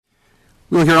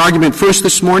We'll hear argument first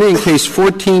this morning in Case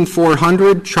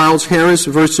 14-400, Charles Harris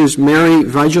versus Mary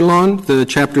Viegelahn, the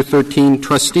Chapter 13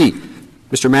 trustee.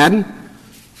 Mr. Madden.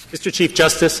 Mr. Chief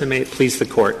Justice, and may it please the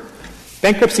Court.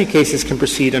 Bankruptcy cases can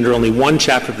proceed under only one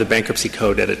chapter of the Bankruptcy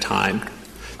Code at a time.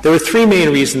 There were three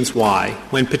main reasons why,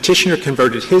 when petitioner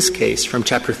converted his case from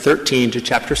Chapter 13 to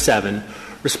Chapter 7,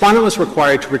 respondent was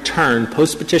required to return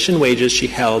post-petition wages she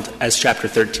held as Chapter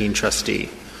 13 trustee.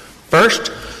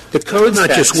 First, the code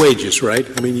not just wages, right?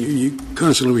 I mean, you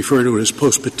constantly refer to it as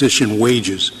post-petition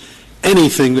wages.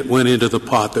 Anything that went into the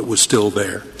pot that was still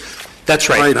there. That's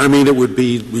right. I mean, it would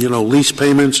be, lease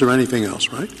payments or anything else,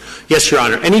 right? Yes, Your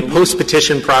Honor. Any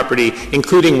post-petition property,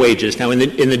 including wages. Now, in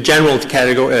the general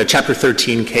category, Chapter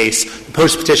 13 case, the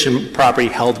post-petition property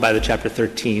held by the Chapter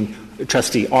 13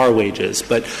 trustee are wages.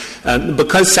 But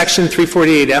because Section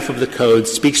 348F of the Code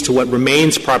speaks to what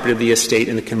remains property of the estate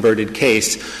in the converted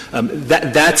case,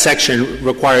 that section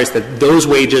requires that those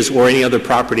wages or any other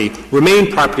property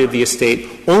remain property of the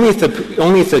estate only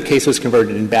if the case was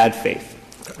converted in bad faith.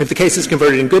 If the case is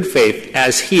converted in good faith,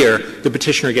 as here, the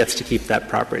petitioner gets to keep that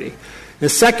property. The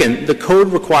second, the Code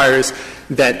requires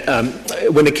that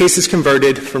when a case is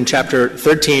converted from Chapter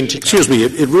 13 to — Excuse me,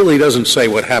 it really doesn't say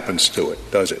what happens to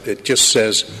it, does it? It just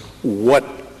says what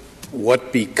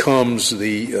becomes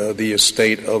the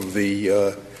estate of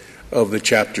the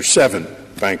Chapter 7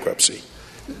 bankruptcy.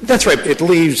 That's right. It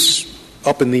leaves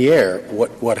up in the air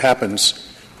what happens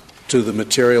to the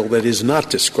material that is not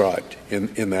described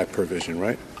in that provision,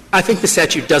 right? I think the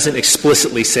statute doesn't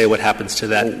explicitly say what happens to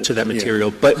that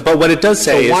material, but what it does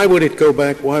say is — why would it go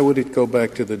back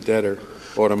to the debtor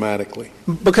automatically?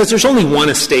 Because there's only one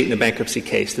estate in a bankruptcy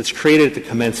case that's created at the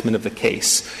commencement of the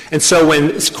case. And so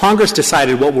when Congress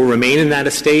decided what will remain in that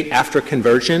estate after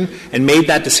conversion and made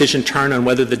that decision turn on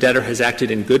whether the debtor has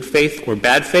acted in good faith or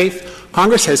bad faith,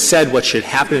 Congress has said what should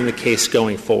happen in the case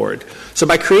going forward. So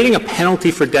by creating a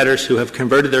penalty for debtors who have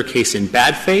converted their case in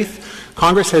bad faith,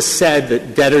 Congress has said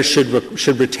that debtors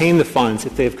should retain the funds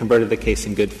if they have converted the case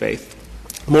in good faith.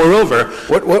 Moreover,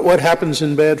 what happens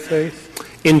in bad faith?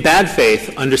 In bad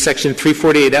faith, under Section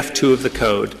 348F2 of the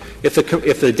Code, if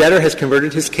the debtor has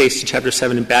converted his case to Chapter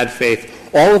 7 in bad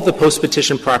faith, all of the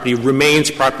post-petition property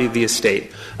remains property of the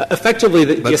estate.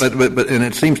 Effectively, but and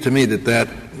it seems to me that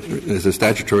is a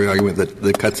statutory argument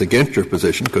that cuts against your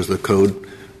position because the Code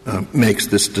makes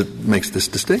this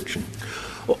distinction.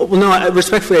 Well, no,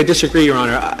 respectfully, I disagree, Your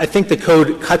Honor. I think the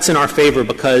Code cuts in our favor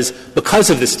because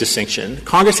of this distinction.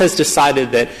 Congress has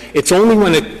decided that it's only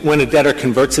when a debtor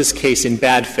converts his case in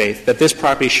bad faith that this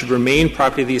property should remain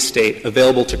property of the estate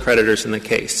available to creditors in the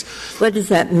case. What does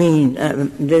that mean?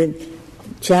 The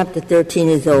Chapter 13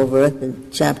 is over, the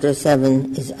Chapter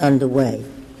 7 is underway.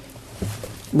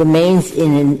 Remains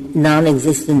in a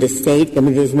non-existent estate, I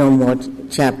mean, there's no more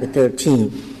Chapter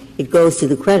 13. It goes to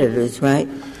the creditors, right?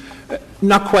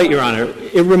 Not quite, Your Honor.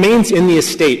 It remains in the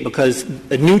estate because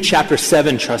a new Chapter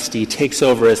 7 trustee takes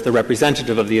over as the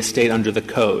representative of the estate under the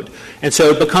Code. And so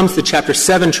it becomes the Chapter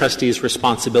 7 trustee's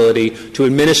responsibility to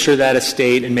administer that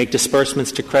estate and make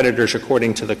disbursements to creditors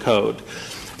according to the Code.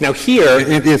 Now here —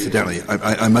 Incidentally,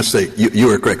 I must say, you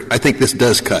are correct. I think this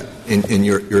does cut in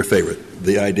your favor,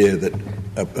 the idea that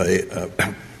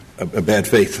a bad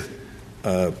faith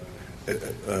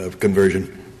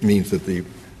conversion means that the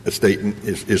estate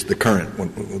is the current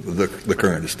the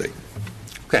current estate.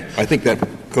 Okay. I think that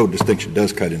Code distinction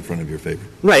does cut in front of your favor.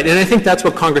 Right, and I think that's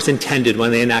what Congress intended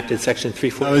when they enacted Section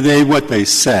 340. What they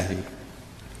say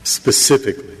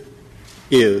specifically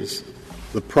is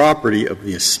the property of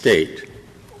the estate,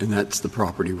 and that's the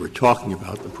property we're talking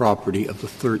about, the property of the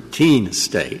 13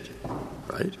 estate,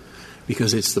 right?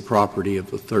 Because it's the property of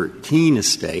the 13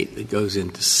 estate that goes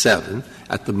into 7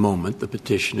 at the moment the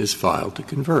petition is filed to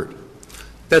convert.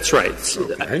 That's right.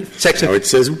 Okay. Now it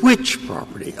says which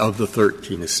property of the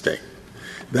 13 estate.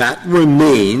 That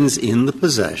remains in the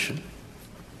possession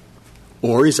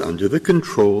or is under the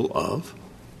control of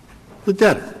the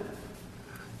debtor.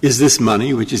 Is this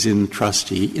money which is in the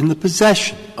trustee in the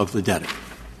possession of the debtor?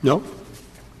 No.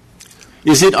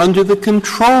 Is it under the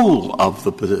control of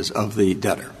the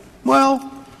debtor?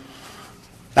 Well,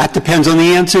 that depends on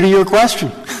the answer to your question.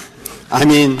 I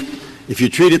mean, if you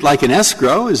treat it like an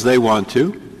escrow, as they want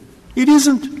to, it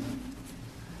isn't.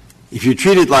 If you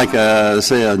treat it like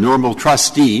say, a normal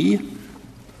trustee,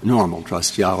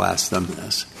 I'll ask them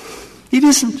this, it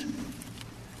isn't.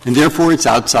 And therefore, it's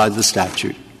outside the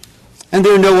statute. And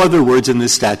there are no other words in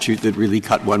this statute that really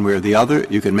cut one way or the other.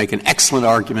 You can make an excellent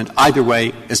argument either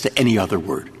way as to any other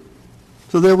word.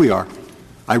 So there we are.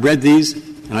 I read these,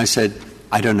 and I said,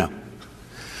 I don't know.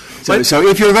 So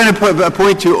if you're going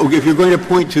to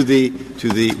point to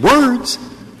the words,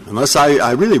 unless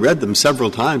I really read them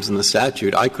several times in the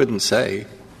statute, I couldn't say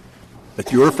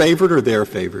that you're favored or they're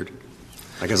favored,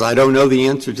 because I don't know the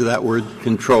answer to that word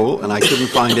control, and I couldn't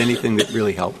find anything that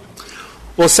really helped.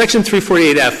 Well, Section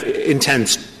 348F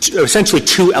intends essentially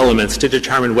two elements to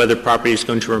determine whether property is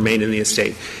going to remain in the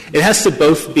estate. It has to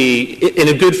both be, in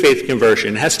a good faith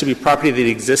conversion, it has to be property that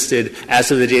existed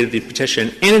as of the date of the petition,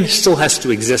 and it still has to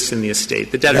exist in the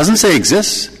estate. The debtor doesn't say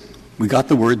exists. We got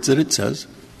the words that it says.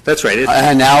 That's right.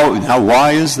 And now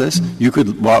why is this? You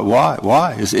could,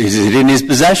 why? Is it in his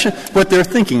possession? What they're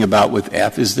thinking about with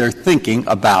F is they're thinking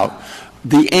about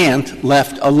the aunt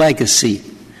left a legacy,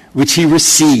 which he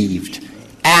received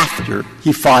after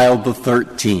he filed the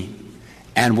 13.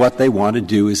 And what they want to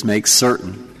do is make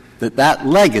certain that that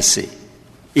legacy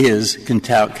is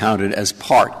counted as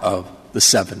part of the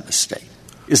 7th estate.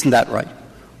 Isn't that right?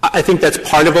 I think that's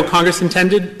part of what Congress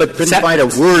intended, but couldn't find a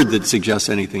word that suggests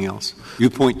anything else. You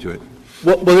point to it.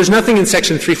 Well, there's nothing in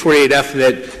Section 348F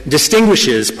that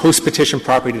distinguishes post-petition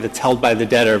property that's held by the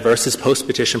debtor versus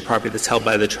post-petition property that's held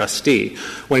by the trustee.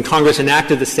 When Congress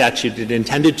enacted the statute, it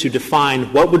intended to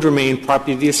define what would remain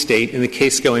property of the estate in the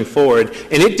case going forward,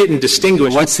 and it didn't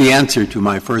distinguish. What's the answer to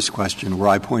my first question where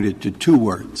I pointed to two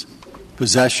words,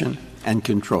 possession and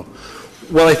control?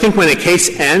 Well, I think when a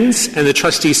case ends and the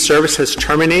trustee's service has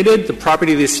terminated, the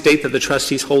property of the estate that the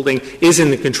trustee is holding is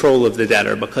in the control of the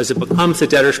debtor, because it becomes the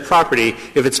debtor's property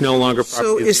if it's no longer property.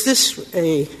 So is this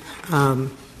a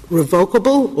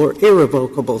revocable or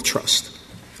irrevocable trust?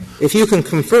 If you can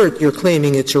convert, you're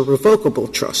claiming it's a revocable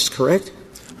trust, correct?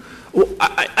 Well,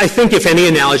 I think if any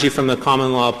analogy from the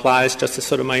common law applies, Justice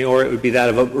Sotomayor, it would be that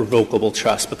of a revocable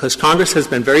trust, because Congress has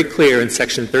been very clear in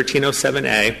Section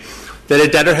 1307A that a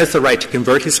debtor has the right to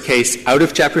convert his case out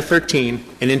of Chapter 13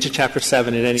 and into Chapter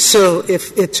 7 at any time. So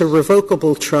if it's a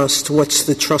revocable trust, what's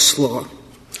the trust law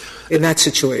in that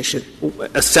situation?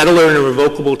 A settler in a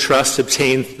revocable trust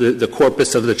obtains the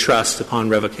corpus of the trust upon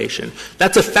revocation.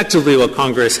 That's effectively what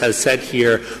Congress has said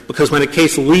here, because when a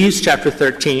case leaves Chapter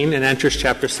 13 and enters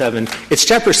Chapter 7, it's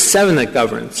Chapter 7 that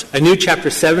governs. A new Chapter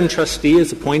 7 trustee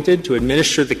is appointed to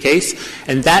administer the case,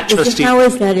 and that trustee — How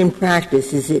is that in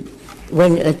practice? Is it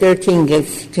when a 13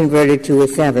 gets converted to a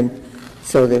 7,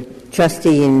 so the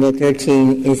trustee in the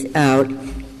 13 is out,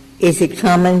 is it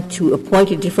common to appoint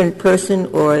a different person,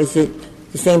 or is it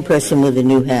the same person with a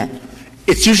new hat?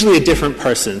 It's usually a different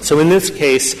person. So in this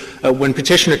case, when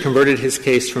Petitioner converted his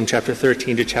case from Chapter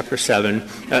 13 to Chapter 7,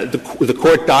 the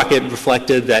court docket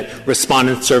reflected that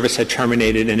Respondent's service had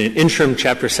terminated and an interim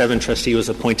Chapter 7 trustee was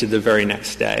appointed the very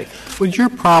next day. Would your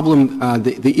problem,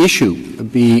 the issue,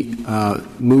 be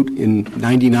moot in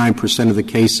 99% of the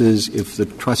cases if the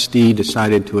trustee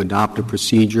decided to adopt a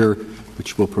procedure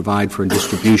which will provide for a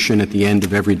distribution at the end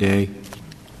of every day?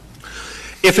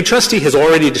 If a trustee has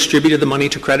already distributed the money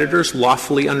to creditors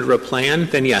lawfully under a plan,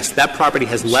 then yes, that property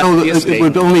has left the estate. It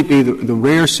would only be the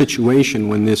rare situation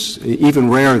when this, even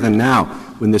rarer than now,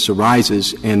 when this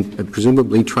arises, and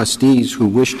presumably trustees who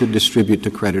wish to distribute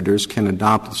to creditors can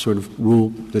adopt the sort of rule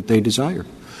that they desire.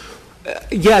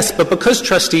 Yes, but because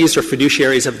trustees are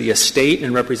fiduciaries of the estate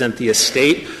and represent the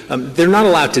estate, they're not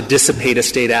allowed to dissipate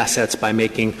estate assets by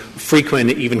making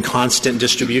frequent, even constant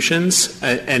distributions.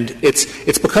 And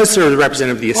it's because they're the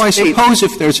representative of the estate. Well, I suppose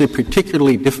if there's a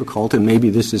particularly difficult, and maybe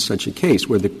this is such a case,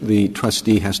 where the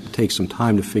trustee has to take some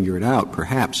time to figure it out,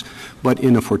 perhaps, but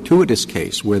in a fortuitous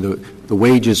case where the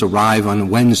wages arrive on a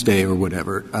Wednesday or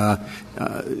whatever,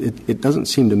 it doesn't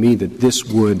seem to me that this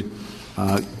would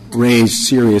raise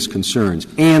serious concerns.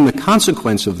 And the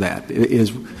consequence of that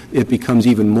is it becomes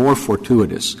even more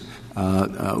fortuitous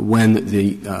when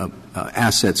the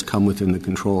assets come within the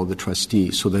control of the trustee,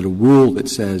 so that a rule that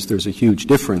says there's a huge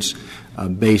difference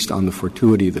based on the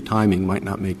fortuity of the timing might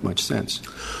not make much sense.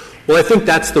 Well, I think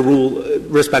that's the rule,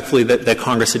 respectfully, that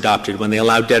Congress adopted when they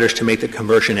allowed debtors to make the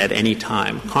conversion at any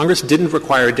time. Congress didn't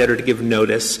require a debtor to give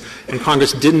notice, and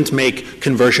Congress didn't make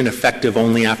conversion effective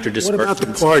only after disbursement. What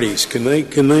about the parties? Can they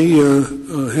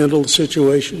handle the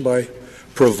situation by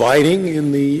providing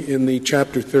in the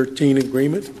Chapter 13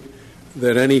 agreement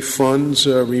that any funds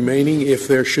remaining, if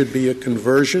there should be a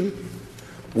conversion,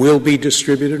 will be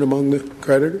distributed among the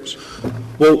creditors?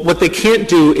 Well, what they can't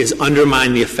do is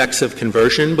undermine the effects of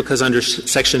conversion, because under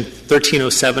Section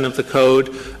 1307 of the Code,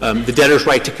 the debtor's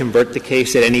right to convert the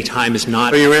case at any time is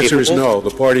not Your answer capable. is no. The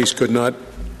parties could not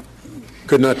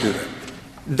do that.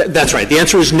 That's right. The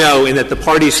answer is no, in that the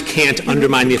parties can't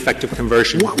undermine the effect of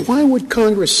conversion. Why would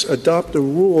Congress adopt a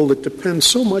rule that depends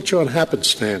so much on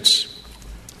happenstance?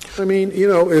 I mean,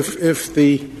 if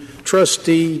the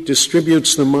trustee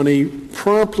distributes the money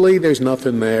promptly, there's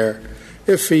nothing there.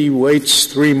 If he waits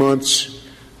 3 months,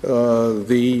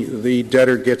 the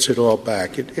debtor gets it all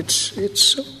back.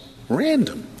 It's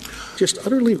random. Just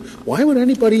utterly. Why would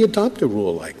anybody adopt a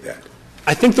rule like that?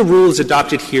 I think the rule is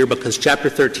adopted here because Chapter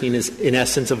 13 is, in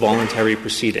essence, a voluntary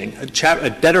proceeding. A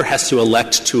debtor has to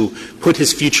elect to put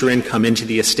his future income into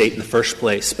the estate in the first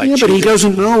place. But he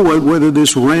doesn't know whether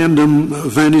this random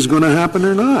event is going to happen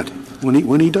or not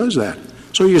when he does that.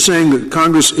 So you're saying that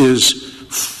Congress is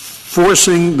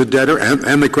forcing the debtor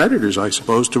and the creditors, I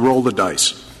suppose, to roll the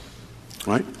dice,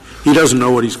 right? He doesn't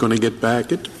know what he's going to get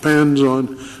back. It depends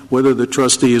on whether the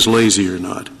trustee is lazy or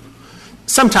not.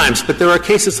 Sometimes, but there are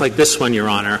cases like this one, Your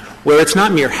Honor, where it's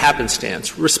not mere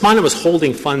happenstance. Respondent was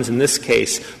holding funds in this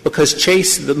case because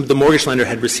Chase, the mortgage lender,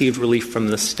 had received relief from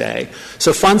the stay.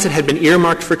 So funds that had been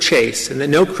earmarked for Chase and that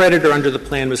no creditor under the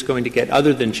plan was going to get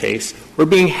other than Chase were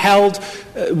being held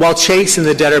while Chase and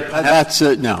the debtor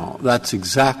That's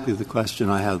exactly the question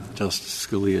I have Justice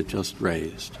Scalia just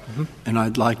raised. Mm-hmm. And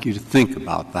I'd like you to think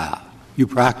about that. You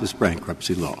practice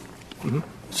bankruptcy law,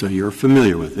 so you're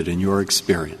familiar with it in your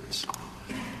experience.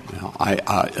 Now,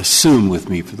 I assume with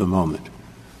me for the moment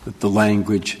that the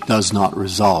language does not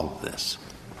resolve this.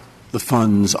 The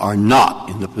funds are not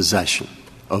in the possession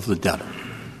of the debtor.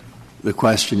 The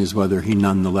question is whether he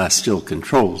nonetheless still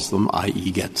controls them,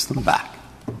 i.e. gets them back.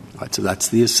 Right, so that's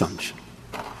the assumption.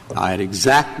 I had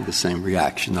exactly the same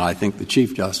reaction that I think the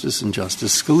Chief Justice and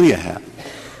Justice Scalia had,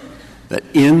 that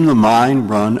in the mine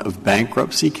run of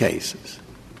bankruptcy cases,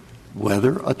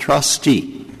 whether a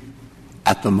trustee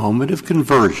at the moment of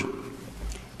conversion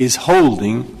is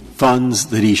holding funds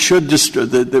that he should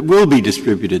that will be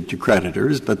distributed to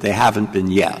creditors, but they haven't been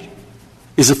yet,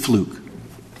 is a fluke.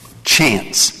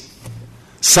 Chance.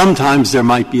 Sometimes there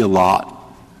might be a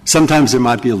lot. Sometimes there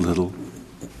might be a little.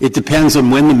 It depends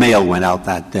on when the mail went out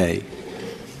that day.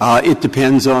 It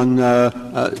depends on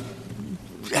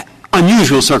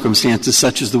unusual circumstances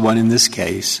such as the one in this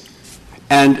case.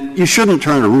 And you shouldn't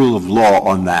turn a rule of law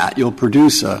on that. You'll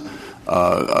produce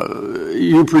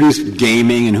you produce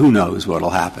gaming and who knows what will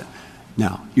happen.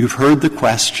 Now, you've heard the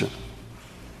question.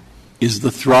 Is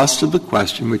the thrust of the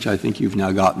question, which I think you've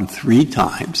now gotten 3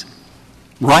 times,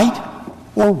 right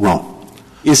or wrong?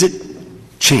 Is it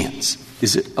chance?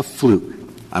 Is it a fluke?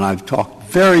 And I've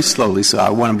talked very slowly, so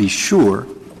I want to be sure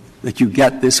that you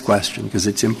get this question because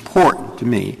it's important to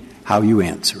me how you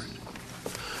answer it.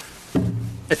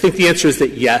 I think the answer is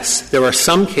that yes, there are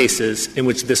some cases in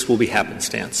which this will be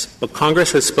happenstance. But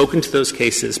Congress has spoken to those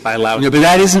cases by allowing... But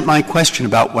that isn't my question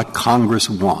about what Congress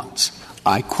wants.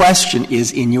 My question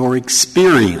is, in your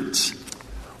experience,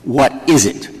 what is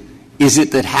it? Is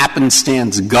it that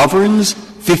happenstance governs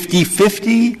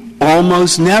 50-50,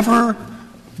 almost never?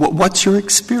 What's your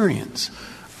experience?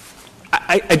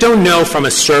 I don't know from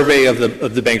a survey of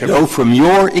the bankruptcy. No, from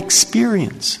your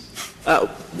experience.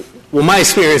 Well, my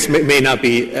experience may not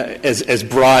be as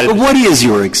broad. But what is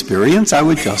your experience? I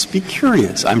would just be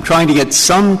curious. I'm trying to get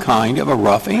some kind of a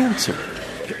rough answer.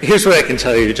 Here's what I can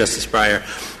tell you, Justice Breyer.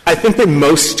 I think that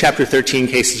most Chapter 13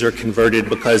 cases are converted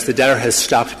because the debtor has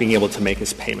stopped being able to make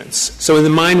his payments. So in the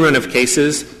mine run of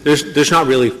cases, there's not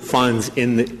really funds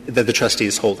that the trustee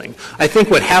is holding. I think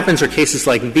what happens are cases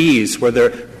like these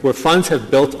where funds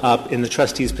have built up in the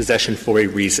trustee's possession for a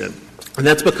reason. And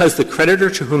that's because the creditor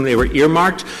to whom they were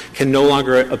earmarked can no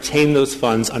longer obtain those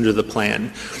funds under the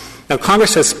plan. Now,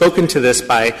 Congress has spoken to this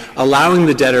by allowing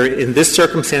the debtor in this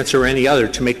circumstance or any other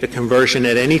to make the conversion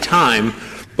at any time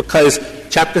because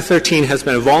Chapter 13 has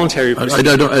been a voluntary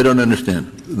procedure. I don't understand.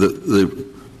 The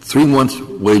 3 months'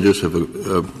 wages have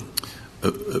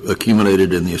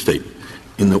accumulated in the estate.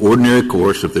 In the ordinary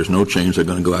course, if there's no change, they're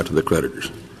going to go out to the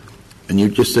creditors. And you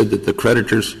just said that the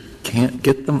creditors can't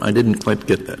get them? I didn't quite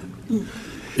get that.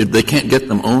 They can't get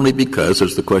them only because,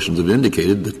 as the questions have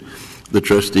indicated, that the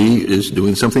trustee is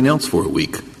doing something else for a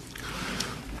week.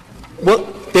 Well,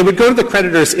 they would go to the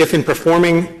creditors if, in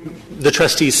performing the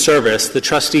trustee's service, the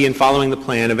trustee, in following the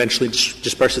plan, eventually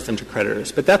disperses them to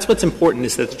creditors. But that's what's important,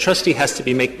 is that the trustee has to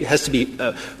be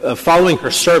following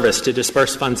her service to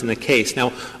disperse funds in the case.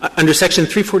 Now, under Section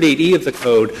 348E of the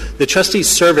Code, the trustee's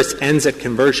service ends at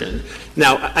conversion.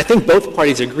 Now, I think both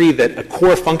parties agree that a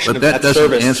core function of that service... But that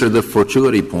doesn't answer the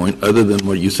fortuity point, other than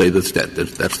what you say that's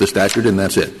the statute and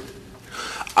that's it.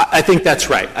 I think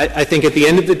that's right. I think at the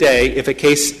end of the day,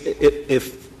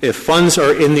 if funds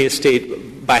are in the estate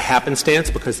by happenstance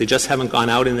because they just haven't gone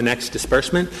out in the next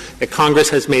disbursement, that Congress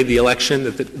has made the election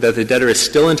that the debtor is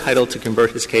still entitled to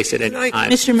convert his case at any time.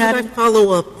 Mr. Madden, could I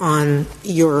follow up on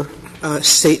your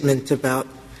statement about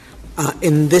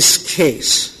in this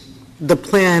case the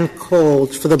plan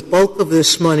called for the bulk of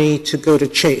this money to go to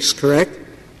Chase, correct?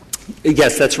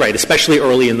 Yes, that's right, especially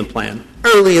early in the plan.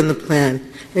 Early in the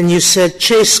plan. And you said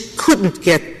Chase couldn't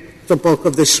get the bulk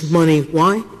of this money.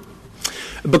 Why?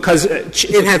 Because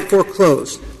it had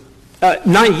foreclosed.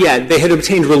 Not yet. They had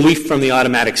obtained relief from the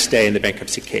automatic stay in the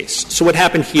bankruptcy case. So what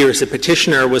happened here is the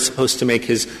petitioner was supposed to make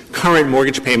his current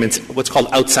mortgage payments what's called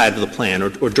outside of the plan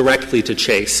or directly to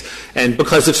Chase. And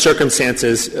because of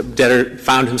circumstances, debtor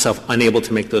found himself unable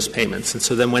to make those payments. And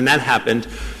so then when that happened,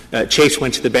 Chase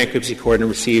went to the bankruptcy court and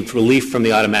received relief from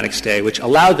the automatic stay, which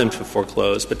allowed them to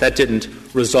foreclose, but that didn't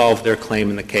resolve their claim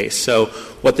in the case. So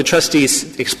what the trustee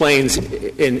explains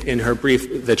in her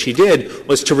brief that she did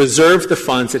was to reserve the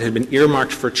funds that had been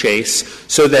earmarked for Chase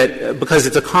so that, because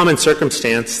it's a common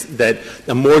circumstance that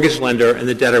the mortgage lender and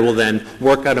the debtor will then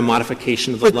work out a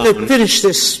modification of the loan. But finish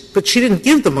this, but she didn't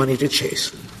give the money to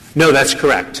Chase. No, that's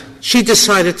correct. She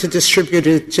decided to distribute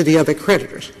it to the other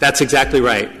creditors. That's exactly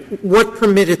right. What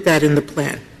permitted that in the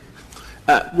plan?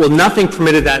 Well, nothing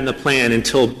permitted that in the plan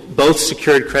until both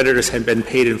secured creditors had been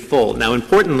paid in full. Now,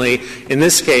 importantly, in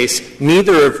this case,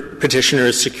 neither of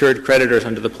petitioner's secured creditors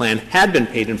under the plan had been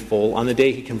paid in full on the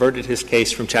day he converted his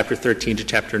case from Chapter 13 to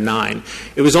Chapter 9.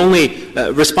 It was only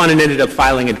respondent ended up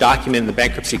filing a document in the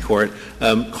bankruptcy court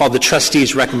called the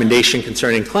trustee's recommendation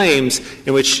concerning claims,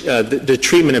 in which the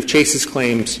treatment of Chase's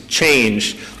claims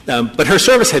changed. But her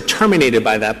service had terminated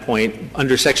by that point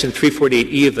under Section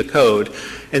 348E of the Code.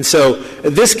 And so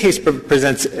this case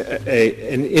presents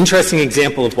an interesting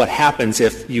example of what happens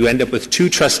if you end up with two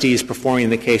trustees performing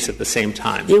the case at the same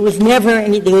time. There was never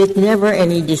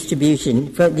any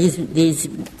distribution for these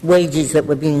wages that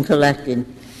were being collected.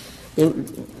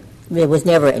 There was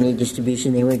never any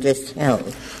distribution. They were just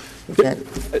held.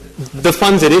 The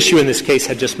funds at issue in this case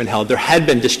had just been held. There had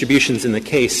been distributions in the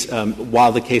case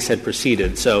while the case had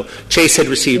proceeded. So Chase had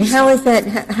received. And how is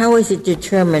that? How is it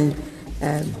determined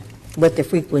what the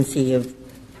frequency of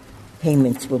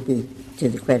payments will be to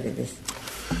the creditors?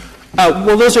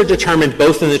 Well, those are determined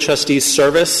both in the trustee's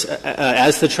service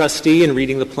as the trustee in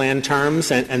reading the plan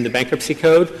terms and the bankruptcy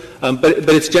code, but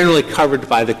it's generally covered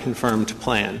by the confirmed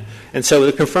plan. And so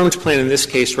the confirmed plan in this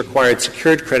case required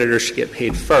secured creditors to get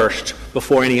paid first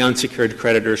before any unsecured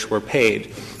creditors were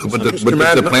paid. But does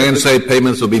the plan say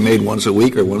payments will be made once a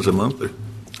week or once a month?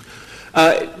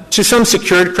 To some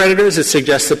secured creditors, it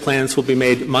suggests that plans will be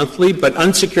made monthly, but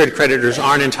unsecured creditors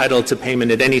aren't entitled to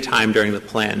payment at any time during the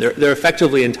plan. They're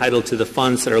effectively entitled to the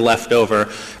funds that are left over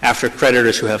after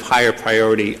creditors who have higher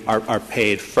priority are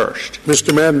paid first.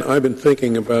 Mr. Madden, I've been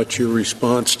thinking about your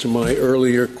response to my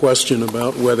earlier question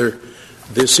about whether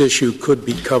this issue could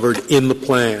be covered in the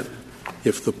plan.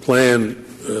 If the plan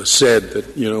said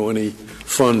that, any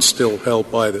funds still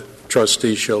held by the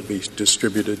trustee shall be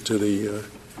distributed to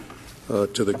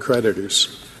the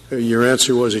creditors. Your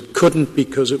answer was it couldn't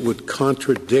because it would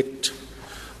contradict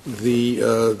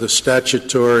the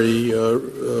statutory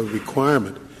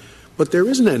requirement. But there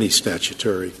isn't any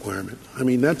statutory requirement. I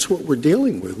mean, that's what we're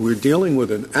dealing with. We're dealing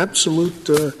with an absolute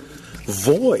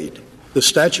void. The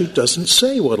statute doesn't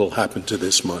say what will happen to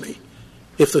this money.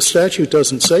 If the statute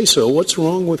doesn't say so, what's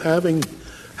wrong with having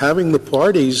the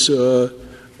parties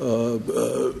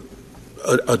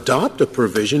adopt a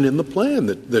provision in the plan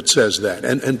that says that?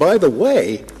 And by the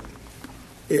way,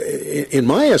 in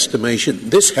my estimation,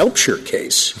 this helps your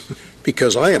case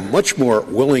because I am much more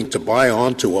willing to buy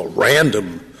onto a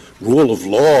random rule of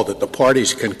law that the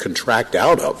parties can contract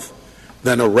out of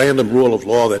than a random rule of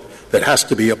law that has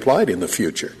to be applied in the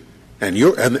future. And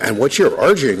what you're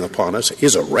urging upon us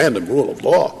is a random rule of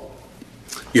law.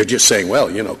 You're just saying,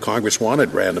 well, Congress wanted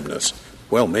randomness.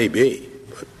 Well, maybe.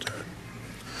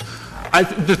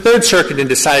 The Third Circuit, in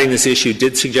deciding this issue,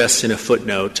 did suggest in a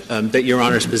footnote that Your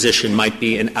Honor's position might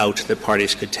be an out that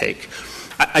parties could take.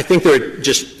 I think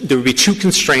there would be two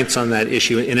constraints on that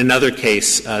issue in another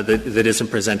case that isn't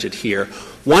presented here.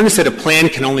 One is that a plan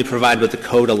can only provide what the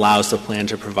code allows the plan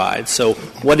to provide. So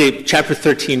what a Chapter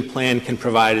 13 plan can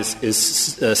provide is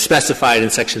specified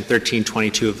in Section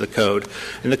 1322 of the code.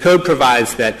 And the code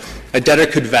provides that a debtor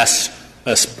could vest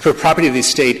for property of the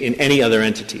estate in any other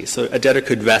entity. So a debtor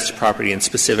could vest property in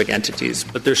specific entities.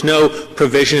 But there's no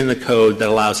provision in the code that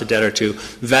allows a debtor to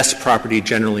vest property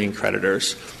generally in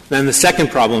creditors. Then the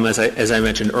second problem, as I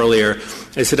mentioned earlier,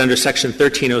 is that under Section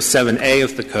 1307A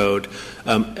of the Code,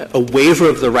 a waiver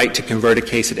of the right to convert a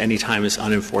case at any time is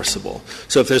unenforceable.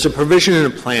 So if there's a provision in a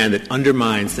plan that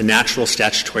undermines the natural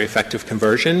statutory effect of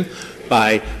conversion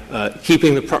by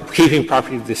keeping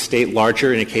property of the estate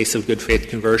larger in a case of good faith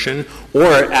conversion, or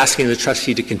asking the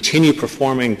trustee to continue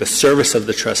performing the service of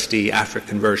the trustee after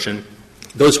conversion,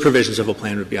 those provisions of a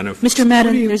plan would be unenforceable. Mr.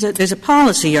 Madden, there's a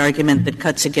policy argument that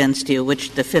cuts against you,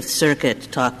 which the Fifth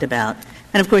Circuit talked about.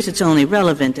 And, of course, it's only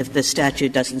relevant if the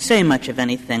statute doesn't say much of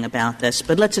anything about this.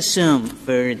 But let's assume,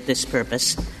 for this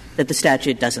purpose, that the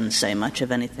statute doesn't say much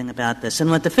of anything about this. And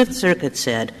what the Fifth Circuit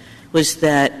said was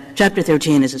that Chapter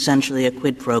 13 is essentially a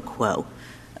quid pro quo,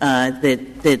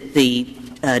 that the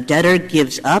debtor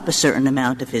gives up a certain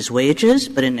amount of his wages,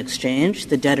 but in exchange,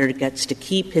 the debtor gets to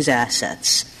keep his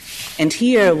assets. And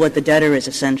here, what the debtor is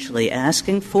essentially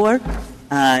asking for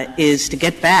is to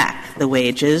get back the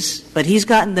wages, but he's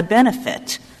gotten the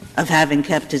benefit of having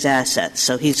kept his assets.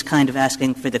 So he's kind of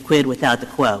asking for the quid without the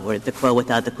quo, or the quo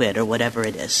without the quid, or whatever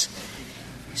it is.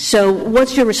 So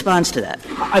what's your response to that?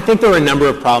 I think there are a number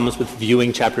of problems with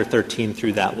viewing Chapter 13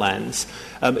 through that lens.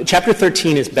 Chapter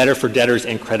 13 is better for debtors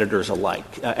and creditors alike.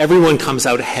 Everyone comes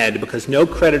out ahead because no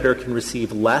creditor can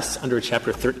receive less under a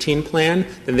Chapter 13 plan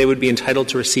than they would be entitled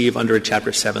to receive under a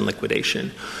Chapter 7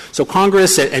 liquidation. So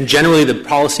Congress and generally the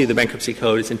policy of the Bankruptcy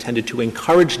Code is intended to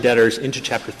encourage debtors into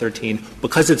Chapter 13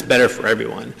 because it's better for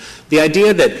everyone. The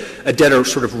idea that a debtor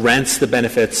sort of rents the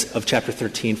benefits of Chapter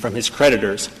 13 from his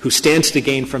creditors, who stands to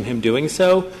gain from him doing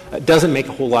so, doesn't make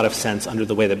a whole lot of sense under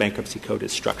the way the Bankruptcy Code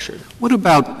is structured. What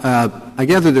about I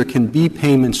gather there can be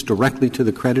payments directly to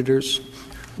the creditors.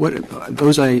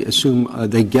 Those, I assume,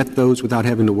 they get those without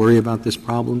having to worry about this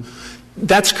problem?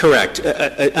 That's correct.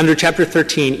 Under Chapter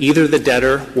 13, either the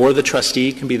debtor or the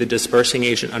trustee can be the dispersing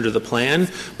agent under the plan.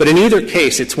 But in either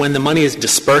case, it's when the money is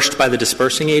dispersed by the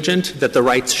dispersing agent that the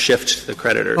rights shift to the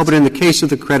creditors. Oh, but in the case of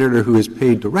the creditor who is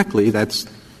paid directly, there's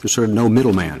sort of no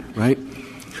middleman, right?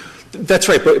 That's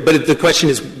right, but the question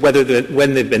is whether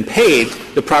when they've been paid,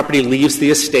 the property leaves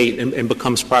the estate and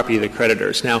becomes property of the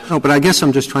creditors. Now, no, but I guess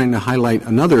I'm just trying to highlight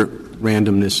another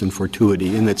randomness and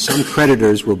fortuity in that some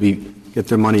creditors will get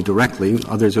their money directly,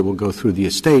 others it will go through the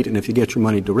estate, and if you get your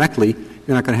money directly,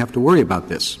 you're not going to have to worry about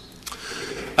this.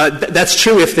 That's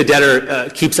true if the debtor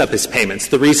keeps up his payments.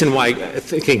 The reason why I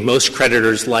think most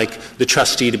creditors like the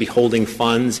trustee to be holding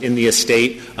funds in the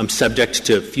estate subject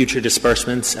to future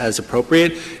disbursements as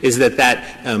appropriate is that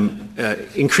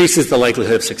increases the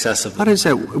likelihood of success of them. How does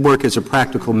that work as a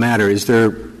practical matter? Is there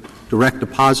direct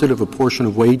deposit of a portion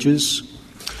of wages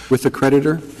with the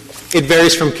creditor? It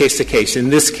varies from case to case. In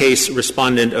this case,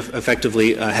 respondent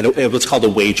effectively had what's called a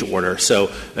wage order. So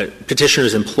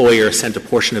petitioner's employer sent a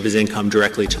portion of his income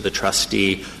directly to the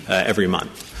trustee every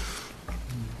month.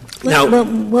 Now,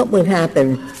 what would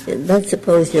happen? Let's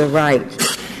suppose you're right.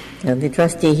 The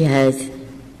trustee has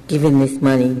given this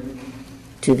money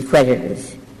to the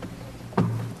creditors,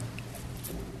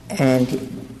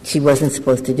 and she wasn't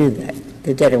supposed to do that.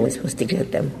 The debtor was supposed to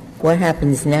get them. What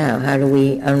happens now? How do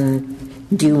we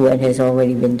undo what has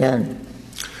already been done?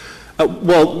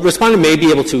 Well, respondent may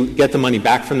be able to get the money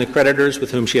back from the creditors with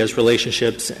whom she has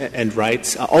relationships and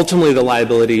rights. Ultimately, the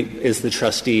liability is the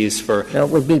trustee's for... No,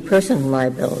 it would be personal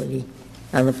liability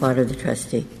on the part of the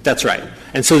trustee. That's right.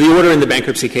 And so the order in the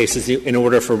bankruptcy case is in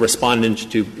order for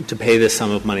respondent to pay this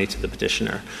sum of money to the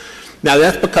petitioner. Now,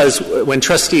 that's because when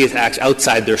trustees act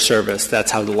outside their service, that's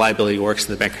how the liability works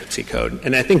in the Bankruptcy Code.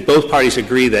 And I think both parties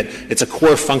agree that it's a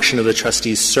core function of the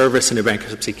trustee's service in a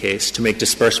bankruptcy case to make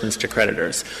disbursements to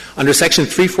creditors. Under Section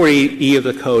 340E of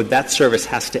the Code, that service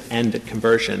has to end at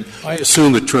conversion. I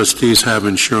assume the trustees have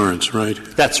insurance, right?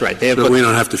 That's right. They have so we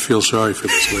don't have to feel sorry for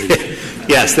this lady.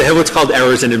 Yes, they have what's called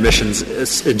errors and omissions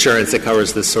insurance that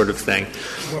covers this sort of thing.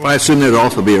 Well, I assume there'd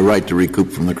also be a right to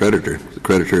recoup from the creditor. The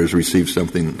creditor has received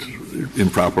something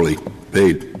improperly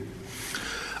paid.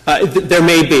 There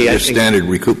may be. There's standard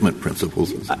recoupment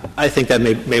principles. I think that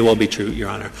may well be true, Your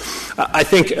Honor. I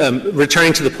think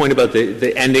returning to the point about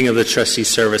the ending of the trustee's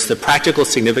service, the practical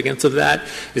significance of that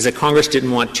is that Congress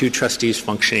didn't want two trustees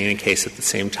functioning in a case at the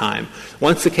same time.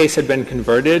 Once the case had been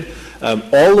converted,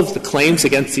 all of the claims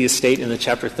against the estate in the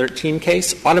Chapter 13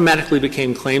 case automatically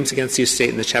became claims against the estate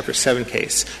in the Chapter 7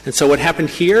 case. And so what happened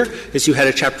here is you had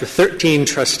a Chapter 13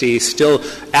 trustee still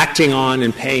acting on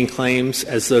and paying claims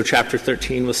as though Chapter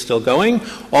 13 was still going,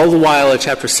 all the while a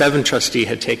Chapter 7 trustee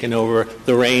had taken over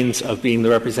the reins of being the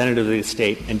representative of the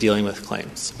estate and dealing with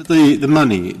claims. The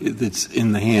money that's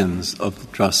in the hands of the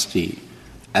trustee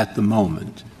at the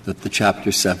moment that the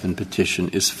Chapter 7 petition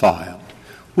is filed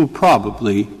will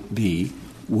probably be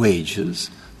wages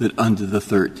that under the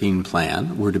 13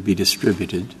 plan were to be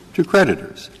distributed to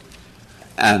creditors.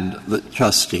 And the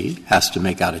trustee has to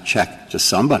make out a check to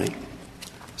somebody.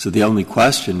 So the only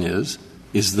question is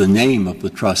the name of the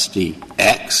trustee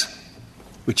X,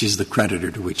 which is the creditor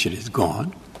to which it has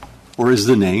gone, or is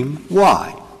the name Y,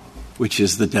 which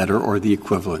is the debtor or the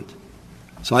equivalent?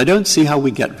 So I don't see how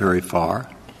we get very far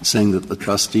saying that the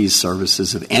trustee's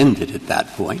services have ended at that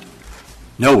point.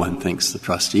 No one thinks the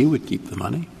trustee would keep the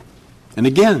money. And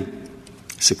again,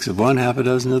 6 of one, half a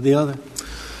dozen of the other.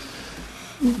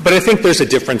 But I think there's a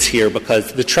difference here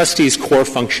because the trustee's core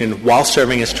function while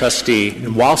serving as trustee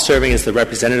and while serving as the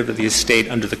representative of the estate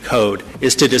under the code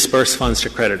is to disperse funds to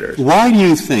creditors. Why do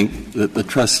you think that the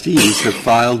trustees have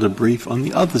filed a brief on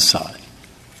the other side?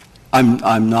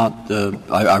 I'm not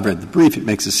I read the brief. It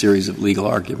makes a series of legal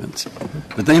arguments.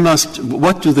 But they must —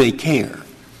 what do they care?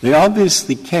 They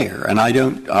obviously care, and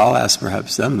I'll ask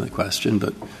perhaps them the question,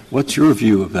 but what's your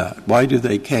view of that? Why do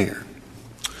they care?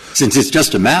 Since it's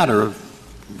just a matter of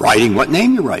writing what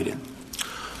name you write in.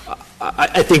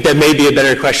 I think that may be a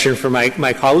better question for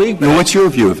my colleague. No, what's your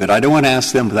view of it? I don't want to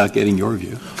ask them without getting your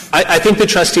view. I think the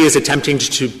trustee is attempting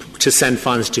to send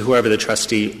funds to whoever the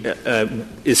trustee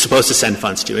is supposed to send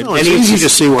funds to. It's easy to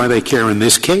see why they care in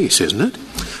this case, isn't it?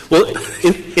 Well,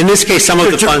 in this case, some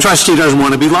of the funds — the trustee doesn't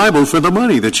want to be liable for the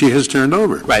money that she has turned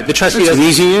over. Right. The trustee — That's an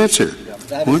easy answer.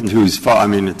 I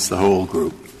mean, it's the whole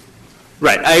group.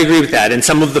 Right. I agree with that. And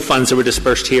some of the funds that were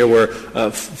dispersed here were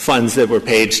funds that were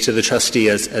paid to the trustee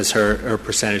as her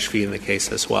percentage fee in the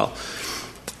case as well.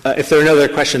 If there are no other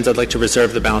questions, I'd like to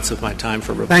reserve the balance of my time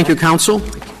for rebuttal. Thank you, counsel.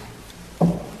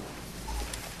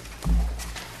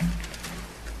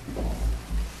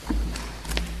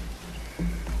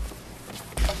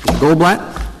 Goldblatt.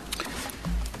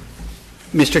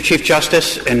 Mr. Chief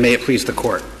Justice, and may it please the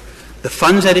Court, the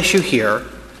funds at issue here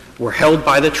were held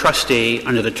by the trustee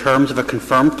under the terms of a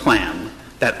confirmed plan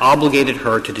that obligated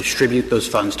her to distribute those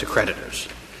funds to creditors.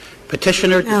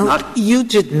 Petitioner did not — You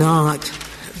did not.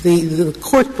 The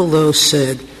court below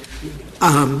said,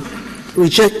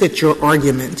 rejected your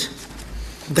argument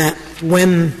that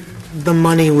when the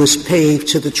money was paid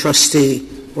to the trustee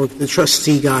or the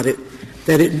trustee got it,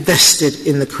 that it vested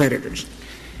in the creditors.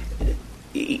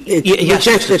 It yes,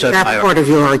 rejected that part of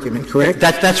your argument, correct?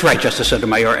 That's right, Justice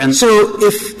Sotomayor. And so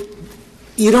if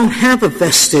you don't have a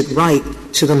vested right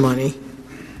to the money,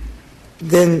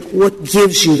 then what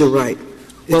gives you the right?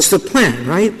 It's the plan,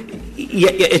 right?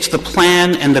 Yeah, it's the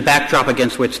plan and the backdrop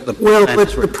against which the plan is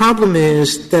written. The problem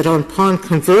is that upon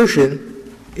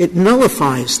conversion, it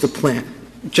nullifies the plan.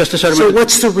 Justice Sotomayor. So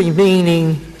what's the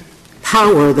remaining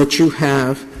power that you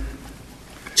have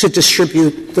to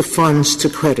distribute the funds to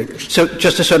creditors? So,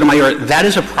 Justice Sotomayor, that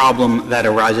is a problem that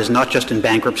arises not just in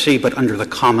bankruptcy, but under the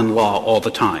common law all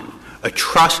the time. A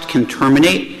trust can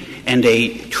terminate, and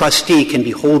a trustee can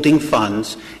be holding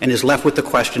funds and is left with the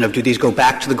question of, do these go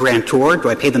back to the grantor? Do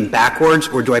I pay them backwards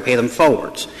or do I pay them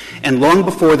forwards? And long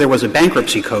before there was a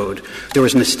bankruptcy code, there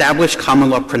was an established common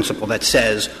law principle that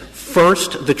says,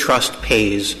 first the trust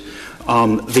pays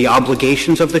the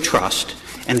obligations of the trust,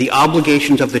 and the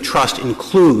obligations of the trust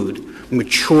include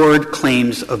matured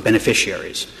claims of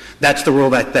beneficiaries. That's the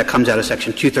rule that comes out of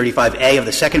Section 235A of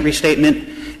the Second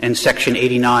Restatement and Section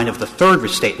 89 of the Third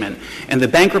Restatement. And the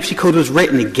Bankruptcy Code was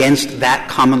written against that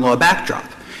common law backdrop.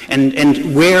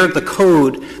 And where the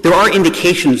code — there are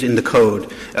indications in the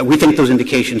code. We think those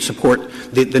indications support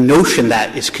the notion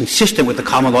that is consistent with the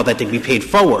common law that they be paid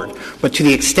forward. But to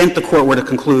the extent the Court were to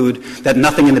conclude that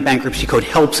nothing in the Bankruptcy Code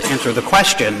helps answer the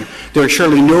question, there is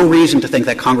surely no reason to think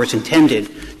that Congress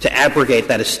intended to abrogate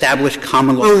that established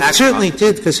common law backdrop. Well, it certainly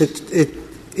did, because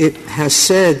it has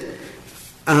said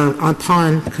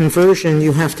upon conversion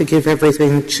you have to give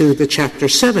everything to the Chapter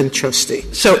 7 trustee.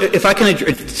 So if I can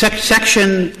 —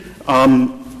 section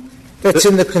that's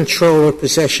in the control or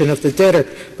possession of the debtor.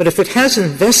 But if it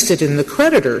hasn't vested in the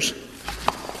creditors,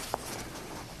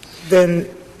 then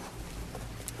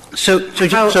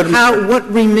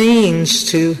what remains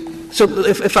to — So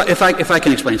if I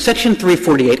can explain. Section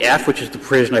 348F, which is the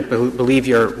provision I believe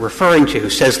you're referring to,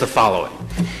 says the following.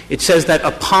 It says that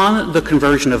upon the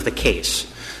conversion of the case,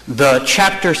 the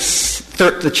Chapter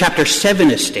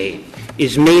 7 estate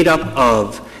is made up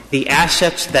of the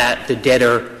assets that the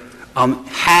debtor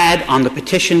had on the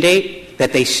petition date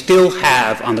that they still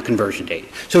have on the conversion date.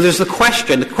 So there's the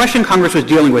question Congress was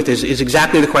dealing with is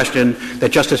exactly the question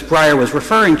that Justice Breyer was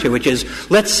referring to, which is,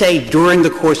 let's say during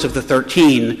the course of the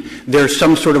 13, there's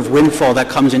some sort of windfall that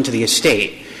comes into the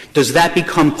estate. Does that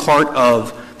become part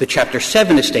of the Chapter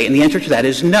 7 estate? And the answer to that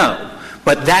is no.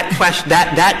 But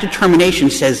that determination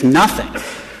says nothing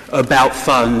about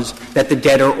funds that the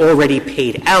debtor already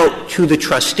paid out to the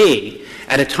trustee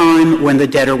at a time when the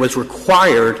debtor was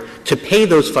required to pay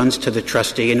those funds to the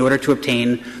trustee in order to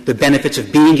obtain the benefits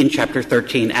of being in Chapter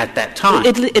 13 at that time.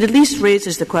 It at least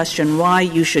raises the question why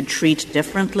you should treat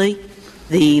differently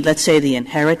let's say, the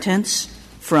inheritance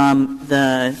from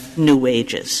the new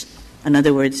wages. In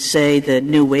other words, say the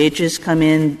new wages come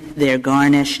in, they're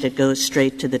garnished, it goes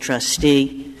straight to the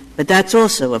trustee, but that's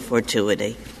also a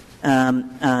fortuity.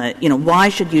 Why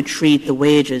should you treat the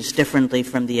wages differently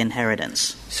from the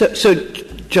inheritance? So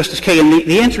Justice Kagan,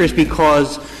 the answer is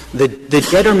because the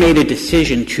debtor made a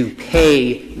decision to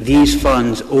pay these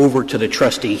funds over to the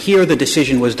trustee. Here the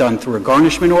decision was done through a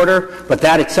garnishment order, but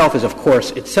that itself is, of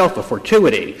course, itself a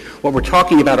fortuity. What we're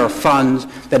talking about are funds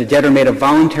that a debtor made a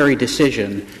voluntary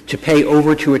decision to pay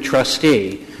over to a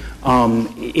trustee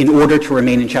in order to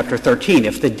remain in Chapter 13.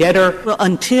 If the debtor — Well,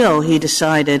 until he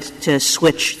decided to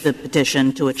switch the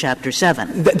petition to a Chapter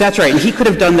 7. That's right. And he could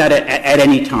have done that at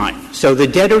any time. So the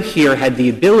debtor here had the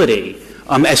ability,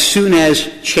 as soon as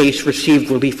Chase received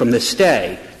relief from the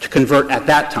stay, to convert at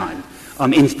that time.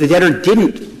 The debtor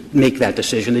didn't make that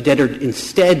decision. The debtor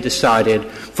instead decided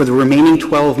for the remaining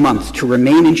 12 months to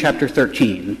remain in Chapter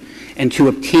 13 and to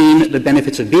obtain the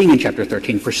benefits of being in Chapter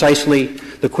 13, precisely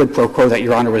the quid pro quo that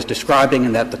Your Honor was describing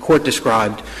and that the Court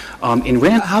described in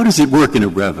Rand. How does it work in a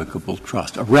revocable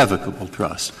trust? A revocable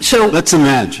trust. So let's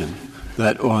imagine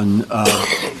that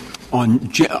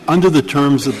under the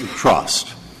terms of the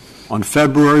trust, on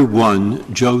February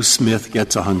 1, Joe Smith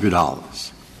gets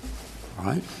 $100. All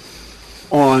right?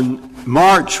 On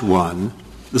March 1,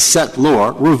 the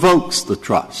settlor revokes the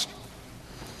trust.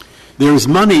 There's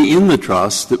money in the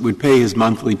trust that would pay his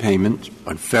monthly payment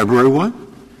on February 1,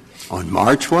 on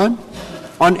March 1,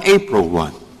 on April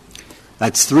 1.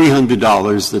 That's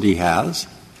 $300 that he has,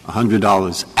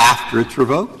 $100 after it's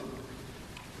revoked,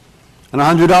 and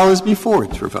 $100 before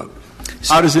it's revoked.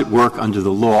 How does it work under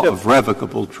the law of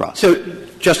revocable trust? So,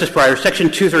 Justice Breyer, Section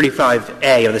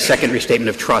 235A of the Second Restatement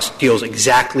of Trust deals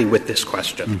exactly with this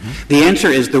question. Mm-hmm. The answer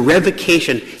is the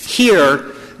revocation. Here,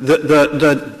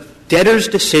 the debtor's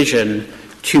decision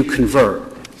to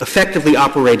convert effectively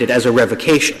operated as a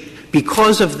revocation.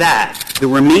 Because of that, the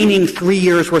remaining 3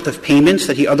 years' worth of payments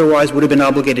that he otherwise would have been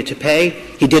obligated to pay,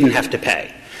 he didn't have to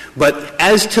pay. But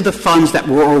as to the funds that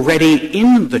were already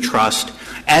in the trust,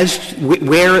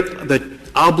 where the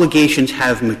obligations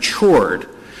have matured,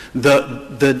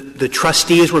 the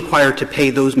trustee is required to pay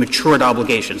those matured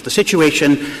obligations. The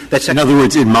situation that's — In other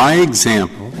words, in my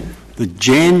example, the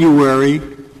January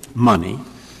money,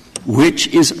 which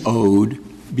is owed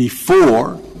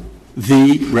before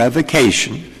the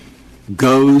revocation,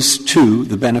 goes to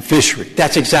the beneficiary.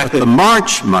 That's exactly — But the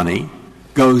March money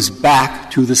goes back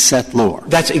to the settlor.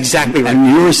 That's exactly right.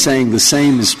 And you're saying the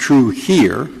same is true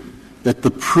here, that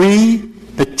the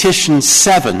pre-petition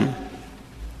 7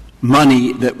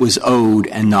 money that was owed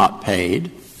and not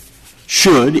paid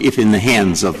should, if in the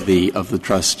hands of the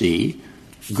trustee,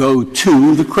 go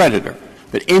to the creditor.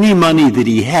 But any money that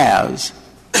he has,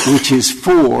 which is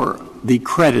for the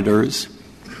creditors,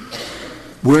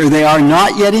 where they are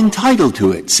not yet entitled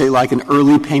to it, say like an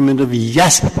early payment of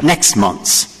next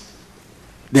month's,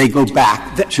 they go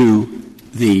back to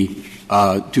the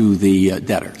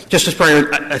debtor. Justice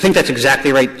Breyer, I think that's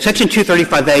exactly right. Section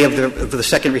 235A of the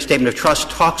Second Restatement of Trust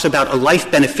talks about a life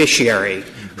beneficiary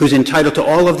who's entitled to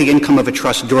all of the income of a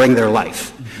trust during their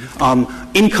life.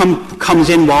 Income comes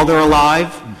in while they're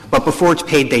alive, but before it's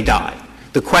paid, they die.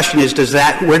 The question is,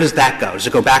 where does that go? Does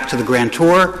it go back to the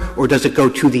grantor, or does it go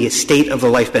to the estate of the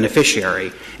life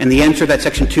beneficiary? And the answer that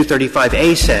Section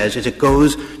 235A says is it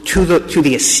goes to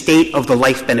the estate of the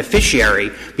life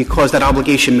beneficiary because that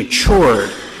obligation matured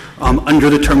under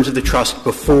the terms of the trust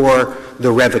before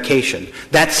the revocation.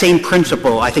 That same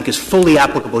principle, I think, is fully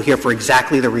applicable here for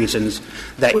exactly the reasons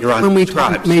that Your Honor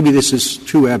describes. Maybe this is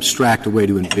too abstract a way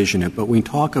to envision it, but when we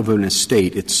talk of an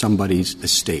estate, it's somebody's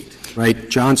estate, right?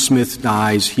 John Smith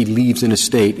dies, he leaves an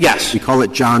estate. Yes. We call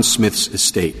it John Smith's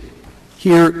estate.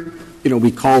 Here, we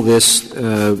call this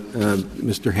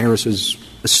Mr. Harris's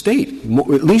estate,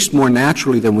 at least more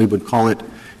naturally than we would call it,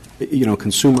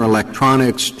 Consumer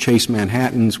Electronics, Chase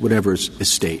Manhattan's, whatever's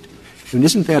estate. And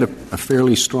isn't that a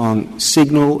fairly strong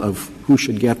signal of who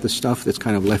should get the stuff that's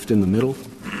kind of left in the middle?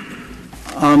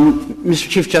 Mr.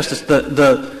 Chief Justice,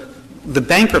 the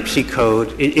bankruptcy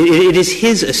code, it is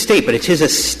his estate, but it's his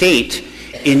estate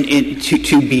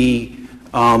to be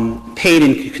paid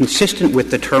and consistent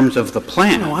with the terms of the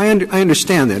plan. No, I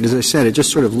understand that. As I said, it just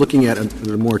sort of looking at it at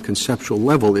a more conceptual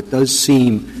level, it does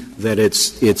seem that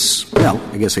it's well,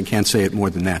 I guess I can't say it more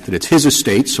than that it's his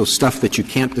estate, so stuff that you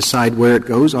can't decide where it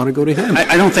goes ought to go to him.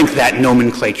 I don't think that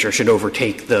nomenclature should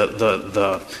overtake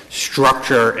the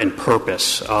structure and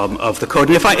purpose of the code.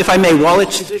 And if I may, while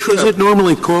it's true — Is it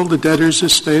normally called the debtor's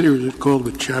estate, or is it called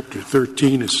the Chapter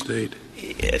 13 estate?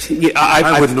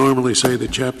 I would normally say the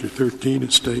Chapter 13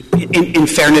 estate. In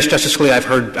fairness, Justice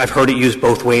Scalia, I've heard it used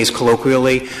both ways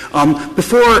colloquially.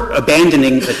 Before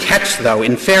abandoning the text, though,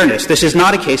 in fairness, this is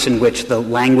not a case in which the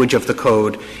language of the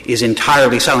code is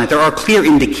entirely silent. There are clear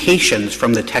indications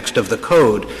from the text of the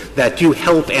code that do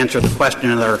help answer the question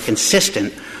and that are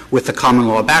consistent with the common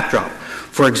law backdrop.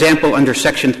 For example, under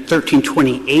Section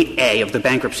 1328A of the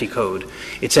Bankruptcy Code,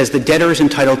 it says the debtor is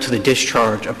entitled to the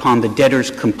discharge upon the debtor's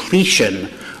completion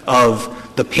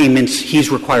of the payments he's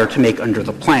required to make under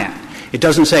the plan. It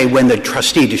doesn't say when the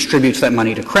trustee distributes that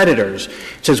money to creditors.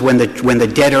 It says when the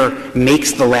debtor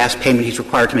makes the last payment he's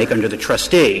required to make under the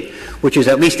trustee, which is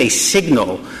at least a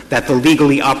signal that the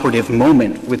legally operative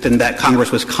moment within that Congress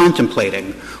was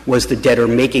contemplating was the debtor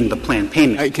making the plan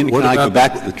payment. Can I go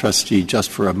back to the trustee just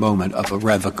for a moment of a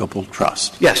revocable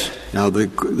trust? Yes. Now,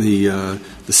 the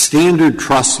standard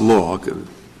trust law,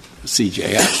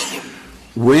 CJS,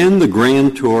 when the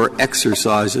grantor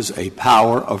exercises a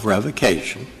power of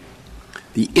revocation,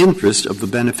 the interest of the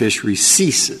beneficiary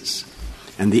ceases,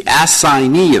 and the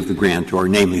assignee of the grantor,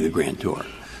 namely the grantor,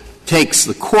 takes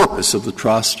the corpus of the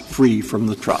trust free from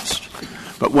the trust.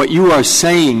 But what you are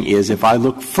saying is, if I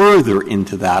look further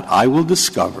into that, I will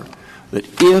discover that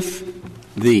if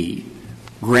the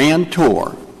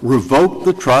grantor revoked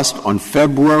the trust on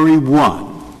February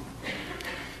 1,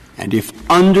 and if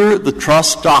under the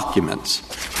trust documents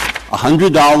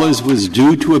 $100 was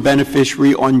due to a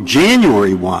beneficiary on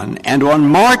January 1 and on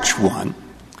March 1,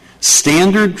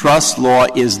 standard trust law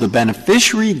is the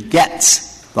beneficiary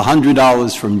gets the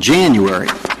 $100 from January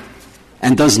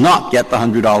and does not get the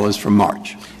 $100 from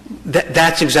March.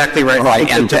 That's exactly right. All right,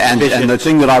 and the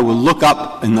thing that I will look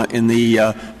up in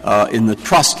the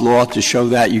trust law to show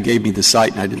that, you gave me the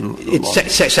cite and I didn't.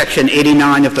 It's Section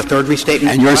 89 of the Third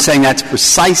Restatement. And you're saying that's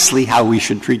precisely how we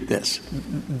should treat this.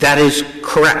 That is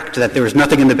correct. That there is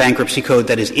nothing in the Bankruptcy Code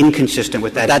that is inconsistent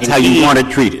with that. That's how you want to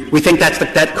treat it. We think that's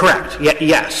correct.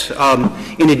 Yes.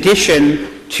 In addition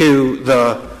to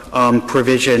the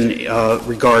provision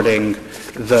regarding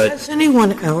the. Has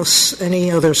anyone else,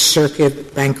 any other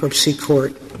circuit bankruptcy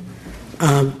court,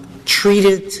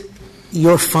 treated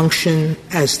your function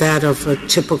as that of a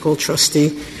typical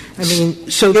trustee? I mean,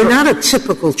 so you're not a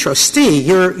typical trustee.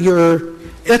 You're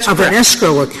That's of correct. An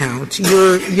escrow account.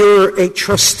 You're a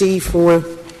trustee for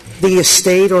the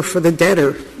estate or for the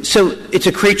debtor. So it's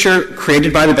a creature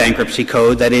created by the Bankruptcy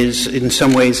Code that is in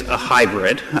some ways a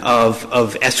hybrid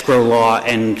of escrow law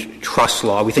and trust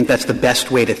law. We think that's the best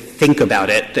way to think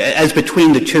about it. As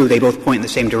between the two, they both point in the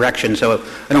same direction, so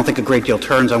I don't think a great deal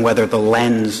turns on whether the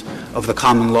lens of the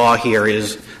common law here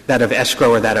is that of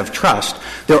escrow or that of trust.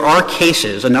 There are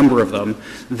cases, a number of them,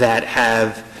 that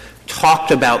have talked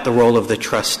about the role of the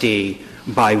trustee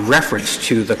by reference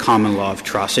to the common law of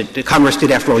trust. Congress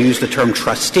did, after all, use the term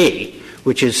trustee,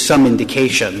 which is some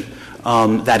indication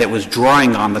that it was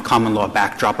drawing on the common law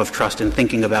backdrop of trust in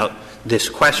thinking about this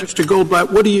question. Mr.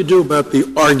 Goldblatt, what do you do about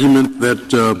the argument that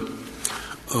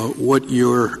what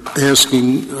you're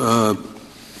asking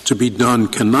to be done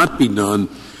cannot be done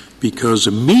because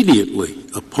immediately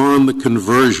upon the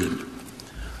conversion,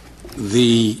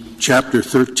 the Chapter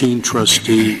 13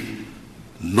 trustee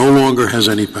no longer has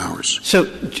any powers? So,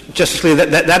 Justice Scalia,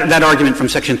 that argument from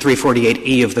Section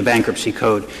 348E of the Bankruptcy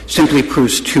Code simply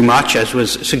proves too much. As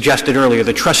was suggested earlier,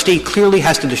 the trustee clearly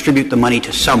has to distribute the money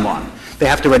to someone. They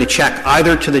have to write a check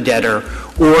either to the debtor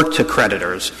or to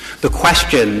creditors. The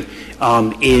question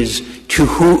is to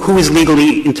who is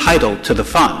legally entitled to the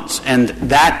funds, and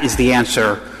that is the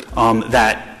answer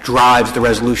that drives the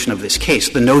resolution of this case.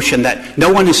 The notion that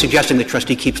no one is suggesting the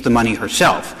trustee keeps the money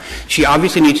herself. She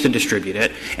obviously needs to distribute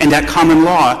it, and that common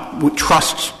law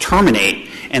trusts terminate,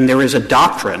 and there is a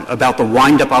doctrine about the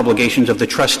wind-up obligations of the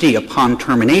trustee upon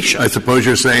termination. I suppose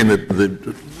you're saying that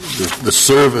the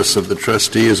service of the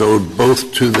trustee is owed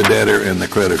both to the debtor and the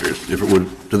creditors. If it were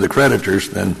to the creditors,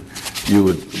 then you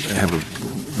would have a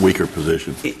weaker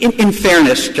position. In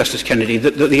fairness, Justice Kennedy,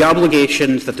 the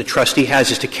obligations that the trustee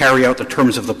has is to carry out the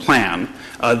terms of the plan.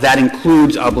 That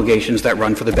includes obligations that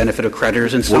run for the benefit of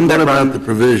creditors and some that run. What about the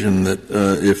provision that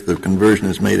if the conversion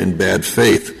is made in bad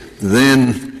faith,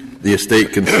 then the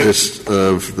estate consists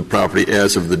of the property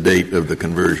as of the date of the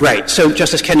conversion? Right. So,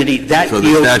 Justice Kennedy, that So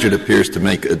the statute appears to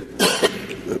make a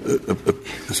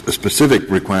specific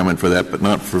requirement for that, but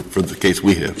not for the case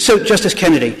we have. So, Justice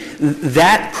Kennedy,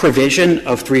 that provision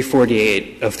of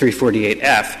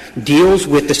 348F deals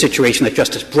with the situation that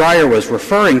Justice Breyer was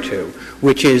referring to,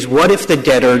 which is what if the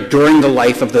debtor, during the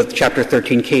life of the Chapter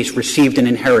 13 case, received an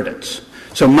inheritance?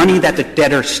 So money that the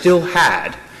debtor still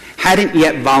had hadn't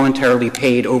yet voluntarily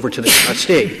paid over to the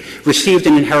trustee, received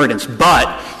an inheritance,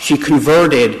 but she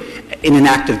converted in an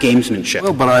act of gamesmanship.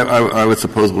 Well, but I would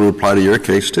suppose it would apply to your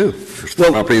case, too.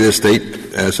 Well, property of the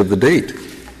estate as of the date.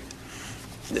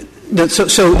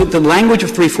 So the language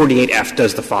of 348F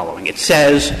does the following. It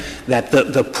says that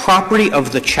the property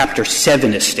of the Chapter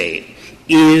 7 estate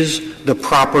is the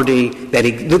property that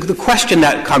the question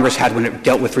that Congress had when it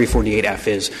dealt with 348F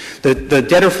is the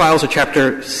debtor files a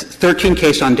Chapter 13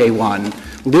 case on day 1,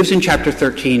 lives in Chapter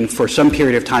 13 for some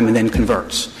period of time, and then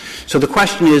converts. So the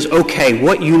question is, okay,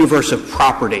 what universe of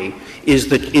property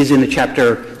is in the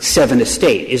Chapter 7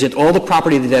 estate? Is it all the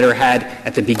property the debtor had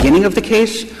at the beginning of the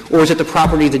case, or is it the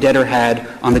property the debtor had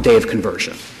on the day of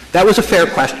conversion? That was a fair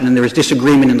question, and there was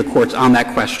disagreement in the courts on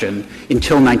that question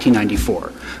until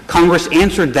 1994. Congress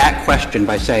answered that question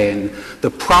by saying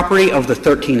the property of the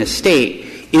 13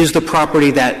 estate is the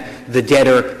property that the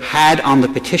debtor had on the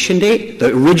petition date,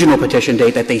 the original petition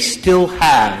date, that they still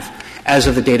have as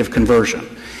of the date of conversion.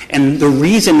 And the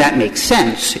reason that makes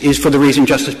sense is for the reason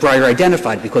Justice Breyer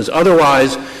identified, because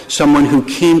otherwise someone who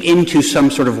came into some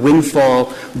sort of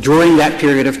windfall during that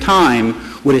period of time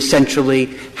would essentially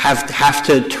have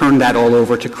to turn that all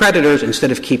over to creditors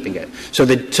instead of keeping it.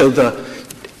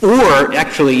 Or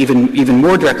actually even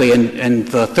more directly, and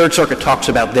the Third Circuit talks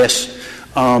about this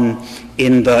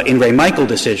in the In re Michael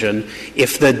decision,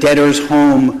 if the debtor's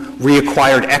home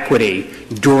reacquired equity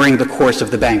during the course of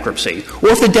the bankruptcy, or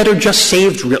if the debtor just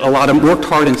worked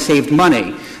hard and saved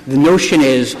money, the notion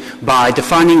is by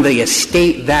defining the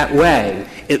estate that way,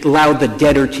 it allowed the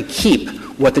debtor to keep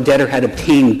what the debtor had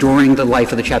obtained during the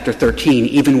life of the Chapter 13,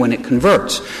 even when it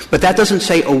converts. But that doesn't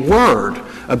say a word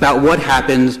about what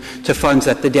happens to funds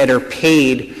that the debtor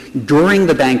paid during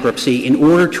the bankruptcy in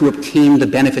order to obtain the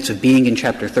benefits of being in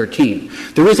Chapter 13.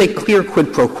 There is a clear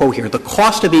quid pro quo here. The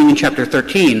cost of being in Chapter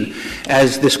 13,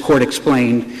 as this Court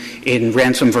explained in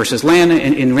Ransom versus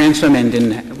in Ransom and in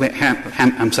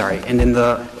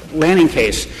the Lanning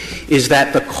case, is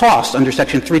that the cost under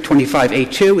Section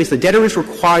 325A2 is the debtor is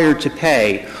required to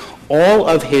pay all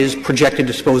of his projected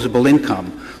disposable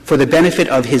income for the benefit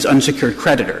of his unsecured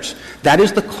creditors. That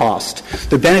is the cost.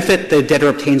 The benefit the debtor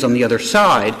obtains on the other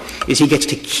side is he gets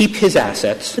to keep his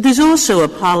assets. But there's also a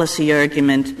policy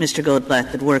argument, Mr.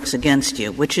 Goldblatt, that works against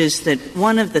you, which is that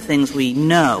one of the things we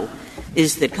know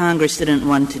is that Congress didn't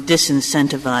want to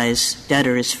disincentivize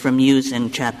debtors from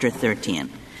using Chapter 13.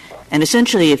 And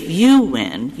essentially, if you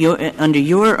win, under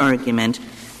your argument,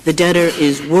 the debtor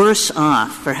is worse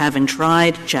off for having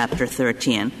tried Chapter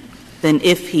 13 than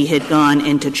if he had gone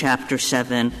into Chapter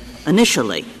 7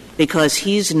 initially, because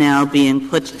he's now being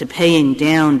put to paying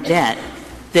down debt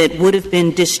that would have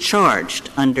been discharged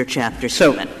under Chapter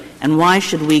 7. And why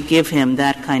should we give him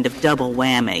that kind of double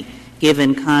whammy,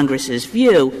 given Congress's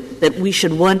view that we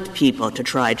should want people to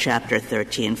try Chapter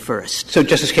 13 first? So,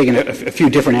 Justice Kagan, a few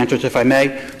different answers, if I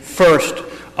may. First,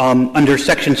 under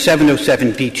Section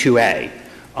 707B2A,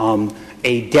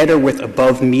 a debtor with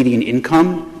above median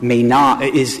income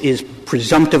is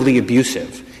presumptively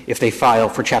abusive if they file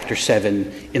for Chapter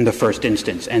 7 in the first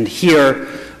instance. And here,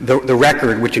 the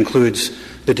record, which includes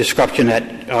the description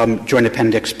at Joint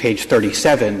Appendix page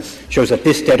 37, shows that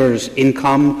this debtor's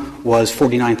income was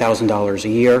 $49,000 a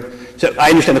year. So I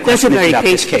understand the question is about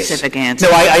this case. That's a very case-specific answer.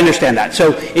 No, I understand that.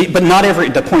 So, but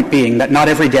the point being that not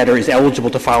every debtor is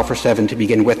eligible to file for 7 to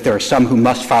begin with. There are some who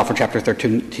must file for Chapter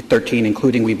 13,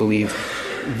 including, we believe,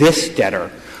 this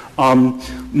debtor.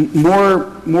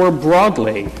 More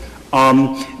broadly,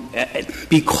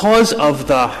 because of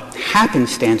the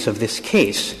happenstance of this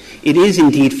case, it is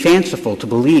indeed fanciful to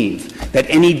believe that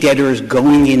any debtor's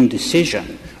going-in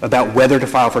decision about whether to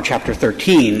file for Chapter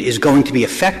 13 is going to be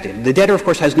affected. The debtor, of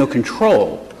course, has no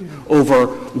control over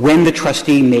when the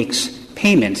trustee makes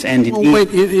payments. And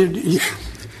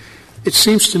it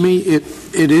seems to me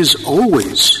it is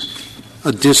always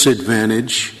a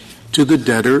disadvantage to the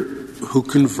debtor who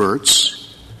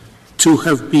converts to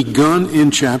have begun in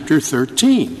Chapter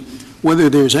 13. Whether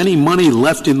there's any money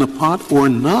left in the pot or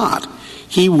not,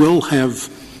 he will have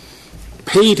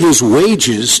paid his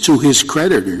wages to his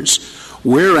creditors,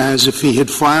 whereas if he had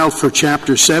filed for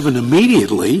Chapter 7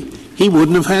 immediately, he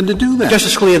wouldn't have had to do that.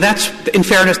 Justice Scalia, in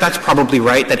fairness, that's probably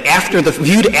right, that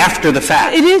viewed after the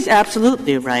fact. It is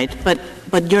absolutely right, but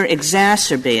you're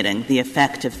exacerbating the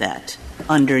effect of that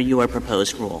under your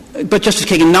proposed rule. But, Justice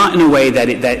Kagan, not in a way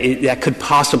that could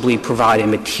possibly provide a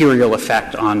material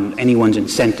effect on anyone's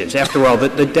incentives. After all,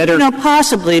 the debtor... No,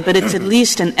 possibly, but it's at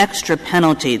least an extra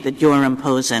penalty that you're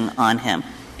imposing on him.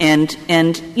 And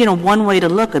one way to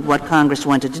look at what Congress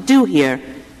wanted to do here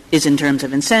is in terms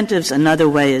of incentives. Another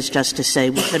way is just to say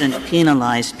we shouldn't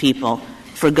penalize people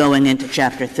for going into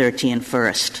Chapter 13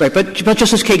 first. Right, but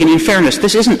Justice Kagan, in fairness,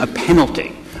 this isn't a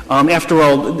penalty. After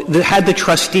all, had the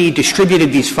trustee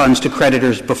distributed these funds to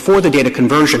creditors before the date of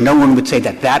conversion, no one would say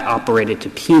that that operated to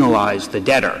penalize the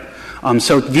debtor.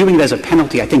 So viewing it as a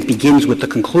penalty, I think, begins with the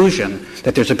conclusion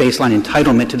that there's a baseline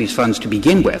entitlement to these funds to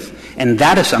begin with. And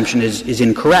that assumption is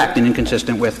incorrect and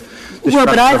inconsistent with the structure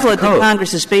of the code. Well, but I thought that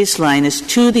Congress's baseline is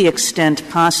to the extent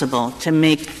possible to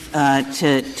make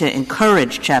to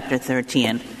encourage Chapter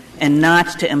 13 and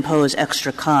not to impose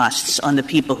extra costs on the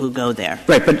people who go there.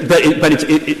 Right, but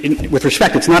with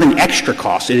respect, it's not an extra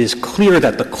cost. It is clear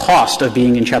that the cost of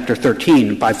being in Chapter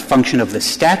 13 by function of the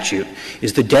statute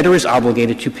is the debtor is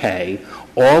obligated to pay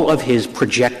all of his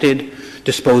projected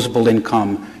disposable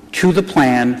income to the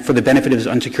plan for the benefit of his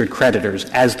unsecured creditors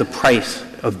as the price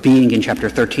of being in Chapter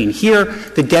 13. Here,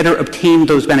 the debtor obtained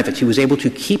those benefits. He was able to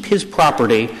keep his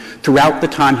property throughout the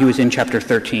time he was in Chapter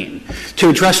 13. To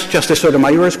address Justice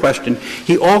Sotomayor's question,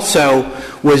 he also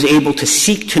was able to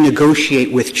seek to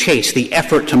negotiate with Chase the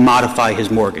effort to modify his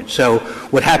mortgage. So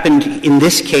what happened in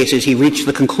this case is he reached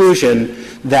the conclusion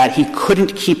that he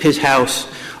couldn't keep his house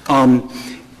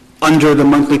under the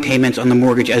monthly payments on the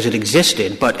mortgage as it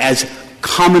existed, but as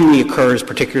commonly occurs,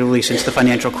 particularly since the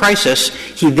financial crisis,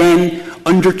 he then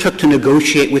undertook to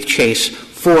negotiate with Chase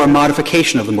for a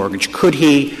modification of the mortgage. Could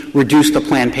he reduce the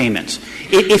plan payments?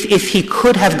 If he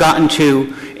could have gotten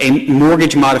to a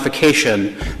mortgage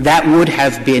modification, that would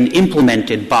have been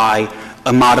implemented by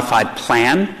a modified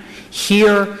plan.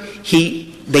 Here,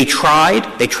 they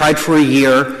tried for a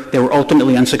year. They were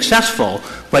ultimately unsuccessful.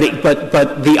 But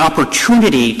the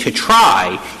opportunity to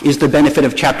try is the benefit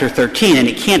of Chapter 13, and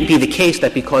it can't be the case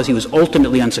that because he was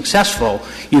ultimately unsuccessful,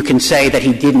 you can say that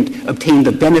he didn't obtain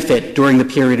the benefit during the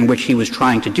period in which he was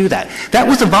trying to do that. That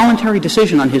was a voluntary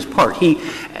decision on his part. He,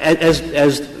 as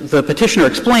the petitioner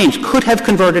explains, could have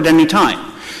converted any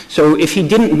time. So if he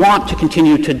didn't want to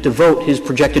continue to devote his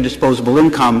projected disposable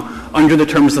income under the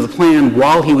terms of the plan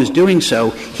while he was doing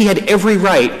so, he had every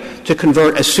right to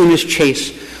convert as soon as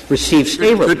Chase received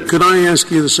stay relief. Could I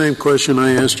ask you the same question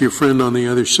I asked your friend on the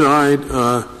other side?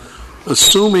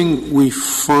 Assuming we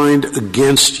find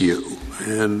against you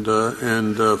and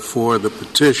for the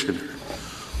petitioner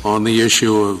on the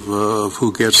issue of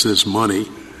who gets this money,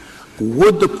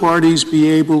 would the parties be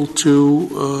able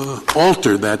to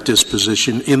alter that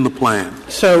disposition in the plan?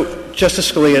 So,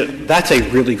 Justice Scalia, that's a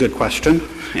really good question,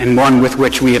 and one with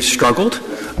which we have struggled.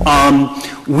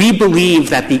 We believe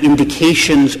that the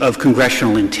indications of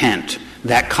congressional intent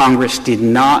that Congress did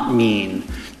not mean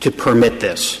to permit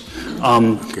this.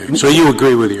 Okay. So you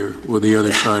agree with the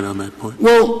other side on that point?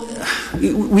 Well,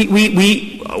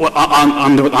 we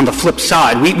on the flip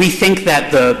side, we think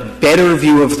that the better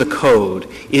view of the code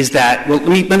is that, well,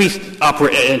 let me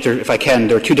answer, if I can.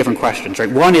 There are two different questions, right?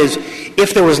 One is,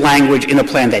 if there was language in a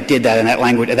plan that did that and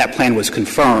that plan was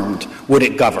confirmed, would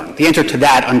it govern? The answer to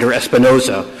that under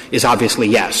Espinoza is obviously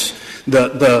yes.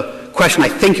 The question I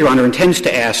think Your Honor intends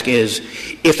to ask is,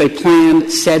 if a plan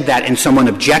said that and someone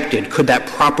objected, could that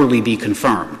properly be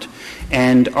confirmed?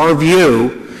 And our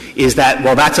view is that,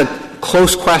 while that's a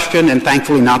close question and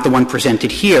thankfully not the one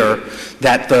presented here,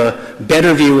 that the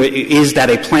better view is that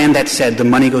a plan that said the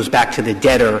money goes back to the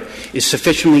debtor is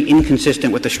sufficiently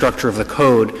inconsistent with the structure of the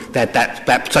code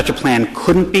that such a plan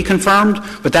couldn't be confirmed.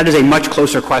 But that is a much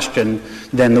closer question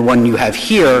than the one you have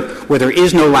here, where there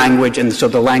is no language, and so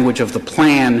the language of the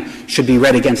plan should be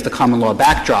read against the common law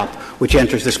backdrop, which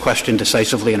answers this question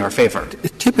decisively in our favor.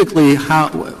 Typically, how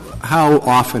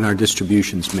often are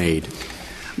distributions made?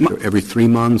 Every 3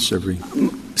 months?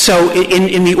 So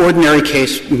in the ordinary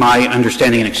case, my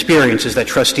understanding and experience is that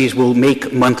trustees will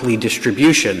make monthly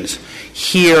distributions.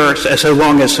 Here, so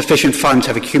long as sufficient funds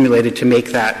have accumulated to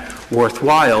make that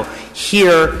worthwhile.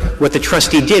 Here, what the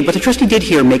trustee did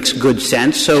here makes good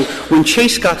sense. So when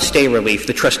Chase got stay relief,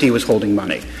 the trustee was holding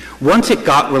money. Once it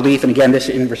got relief, and again, this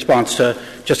in response to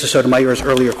Justice Sotomayor's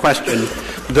earlier question,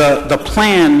 the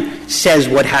plan says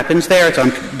what happens there. It's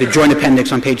on the joint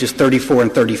appendix on pages 34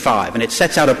 and 35, and it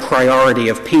sets out a priority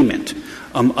of payment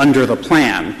under the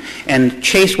plan. And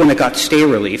Chase, when it got stay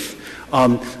relief,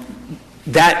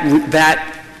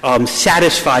 that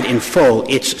satisfied in full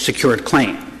its secured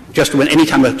claim. Just when any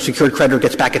time a secured creditor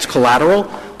gets back its collateral,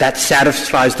 that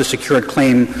satisfies the secured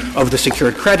claim of the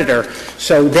secured creditor.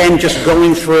 So then just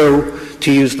going through,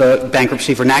 to use the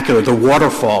bankruptcy vernacular, the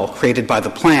waterfall created by the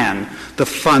plan, the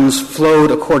funds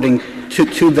flowed according to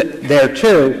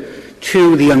thereto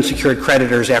to the unsecured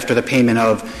creditors after the payment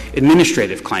of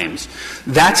administrative claims.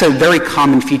 That's a very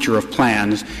common feature of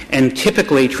plans, and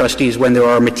typically trustees, when there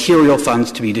are material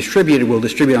funds to be distributed, will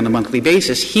distribute on a monthly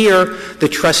basis. Here, the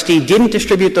trustee didn't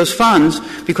distribute those funds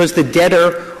because the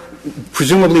debtor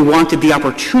presumably wanted the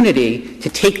opportunity to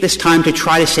take this time to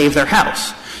try to save their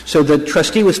house. So the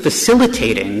trustee was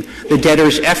facilitating the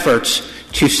debtor's efforts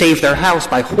to save their house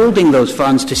by holding those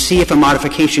funds to see if a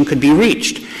modification could be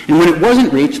reached. And when it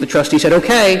wasn't reached, the trustee said,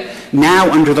 okay, now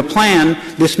under the plan,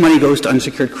 this money goes to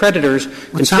unsecured creditors.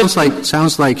 It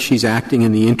sounds like she's acting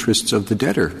in the interests of the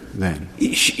debtor then.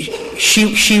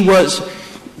 She was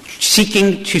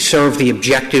seeking to serve the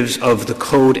objectives of the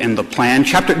code and the plan.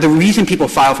 The reason people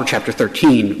file for Chapter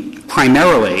 13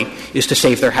 primarily is to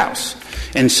save their house.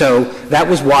 And so that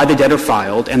was why the debtor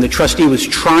filed, and the trustee was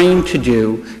trying to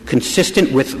do,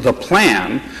 consistent with the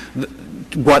plan,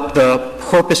 what the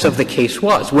purpose of the case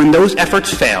was. When those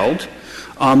efforts failed,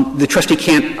 the trustee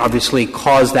can't obviously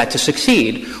cause that to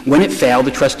succeed. When it failed,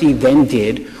 the trustee then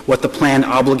did what the plan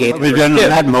obligated her to do. At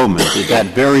that moment, at that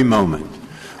very moment,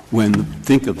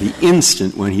 think of the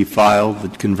instant when he filed the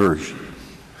conversion.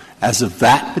 As of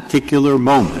that particular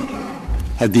moment,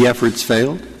 had the efforts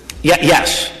failed?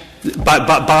 Yes.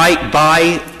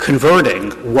 By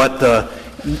converting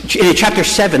in Chapter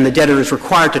 7, the debtor is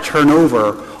required to turn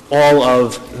over all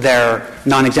of their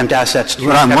non-exempt assets to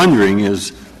what I'm wondering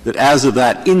is that as of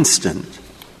that instant,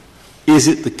 is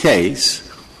it the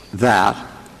case that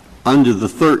under the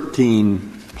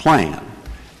 13 plan,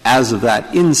 as of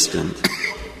that instant,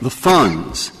 the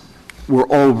funds were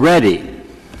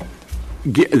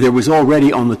there was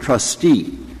already on the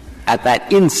trustee at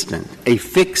that instant a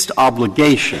fixed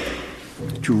obligation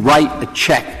to write a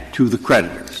check to the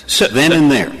creditors, then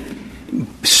and there?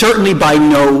 Certainly by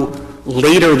no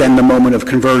later than the moment of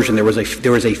conversion, there was a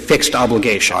fixed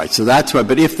obligation. All right, so that's right.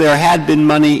 But if there had been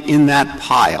money in that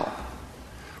pile,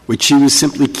 which she was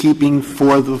simply keeping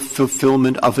for the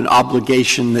fulfillment of an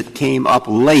obligation that came up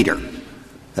later,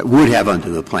 that would have under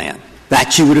the plan,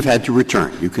 that she would have had to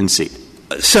return, you concede.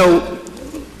 So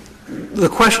the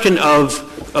question of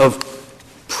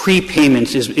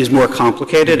prepayments is more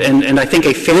complicated, and I think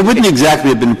it wouldn't exactly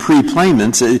have been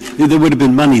prepayments. There would have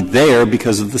been money there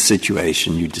because of the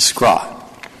situation you described.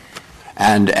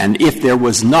 And if there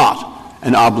was not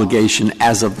an obligation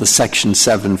as of the Section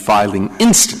 7 filing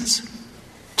instance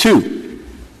to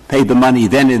pay the money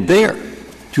then and there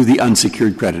to the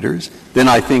unsecured creditors, then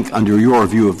I think under your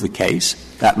view of the case,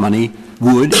 that money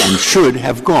would and should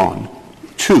have gone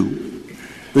to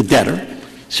the debtor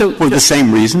for the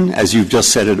same reason as you've just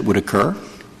said it would occur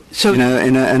in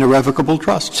a revocable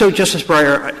trust. So, Justice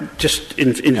Breyer, just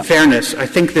in fairness, I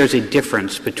think there's a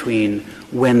difference between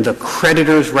when the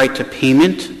creditor's right to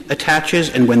payment attaches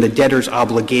and when the debtor's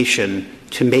obligation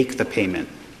to make the payment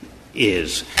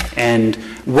is. And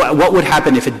what would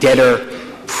happen if a debtor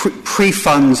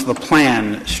pre-funds the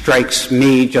plan strikes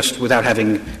me, just without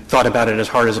having thought about it as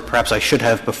hard as perhaps I should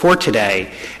have before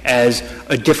today, as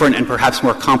a different and perhaps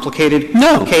more complicated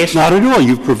case? No, not at all.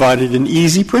 You've provided an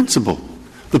easy principle.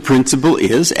 The principle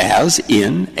is, as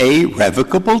in a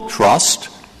revocable trust,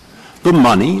 the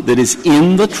money that is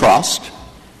in the trust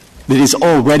that is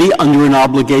already under an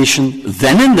obligation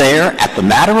then and there at the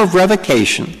matter of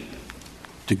revocation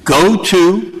to go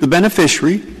to the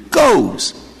beneficiary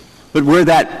goes. But where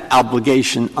that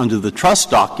obligation under the trust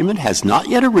document has not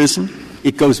yet arisen,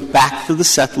 it goes back to the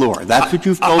settlor. That's what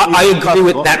you've told me. I agree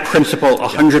with that principle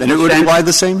 100%. And it would apply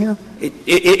the same here?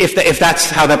 If that's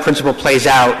how that principle plays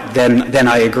out, then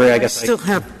I agree. I guess I still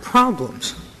have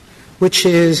problems, which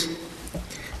is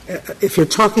if you're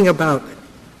talking about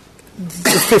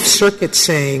the Fifth Circuit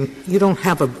saying you don't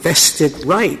have a vested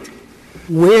right,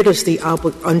 where does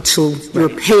until you're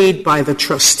paid by the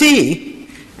trustee,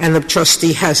 and the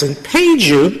trustee hasn't paid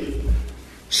you,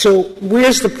 so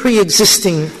where's the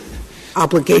pre-existing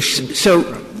obligation?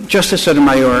 So, Justice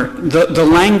Sotomayor, the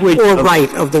language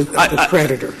right of the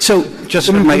creditor. So, Justice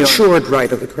Sotomayor, insured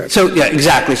right of the creditor. So, yeah,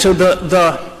 exactly. So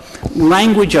the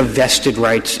language of vested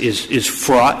rights is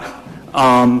fraught.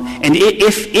 And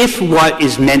if what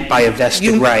is meant by a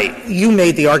vested right, you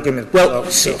made the argument. Well,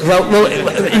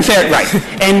 in fact,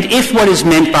 right. And if what is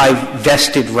meant by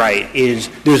vested right is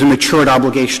there's a matured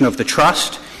obligation of the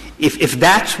trust, if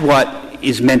that's what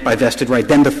is meant by vested right,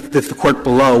 then the court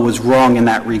below was wrong in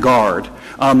that regard.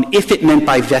 If it meant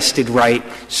by vested right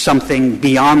something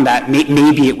beyond that,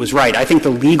 maybe it was right. I think the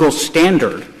legal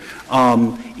standard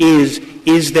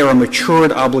is there a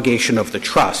matured obligation of the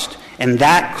trust? and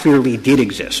that clearly did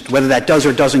exist. Whether that does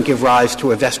or doesn't give rise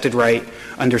to a vested right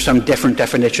under some different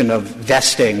definition of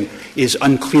vesting is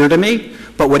unclear to me.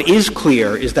 But what is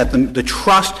clear is that the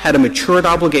trust had a matured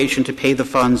obligation to pay the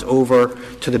funds over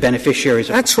to the beneficiaries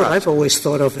of That's the trust. what I've always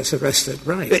thought of as a vested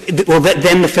right. Well,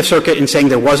 then the Fifth Circuit, in saying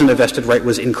there wasn't a vested right,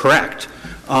 was incorrect.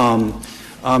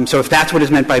 So if that's what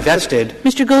is meant by vested —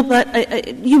 Mr.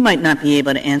 Goldblatt, you might not be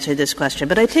able to answer this question,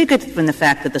 but I take it from the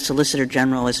fact that the Solicitor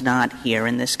General is not here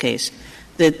in this case,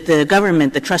 that the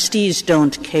government, the trustees,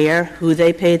 don't care who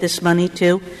they pay this money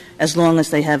to as long as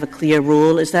they have a clear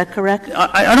rule. Is that correct?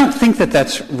 I don't think that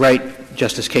that's right,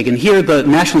 Justice Kagan. Here, the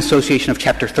National Association of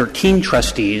Chapter 13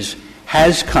 trustees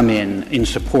has come in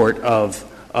support of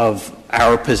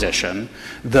our position.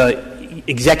 The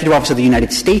Executive Office of the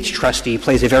United States trustee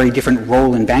plays a very different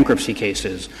role in bankruptcy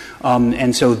cases.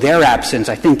 And so their absence,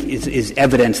 I think, is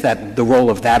evidence that the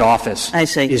role of that office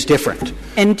is different.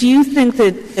 And do you think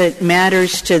that it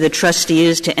matters to the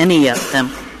trustees, to any of them,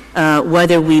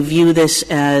 whether we view this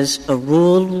as a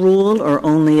rule or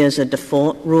only as a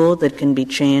default rule that can be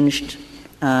changed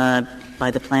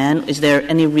by the plan? Is there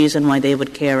any reason why they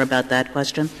would care about that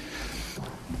question?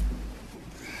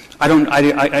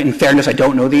 In fairness, I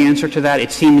don't know the answer to that.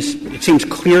 It seems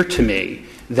clear to me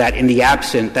that in the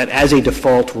absent, that as a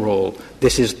default rule,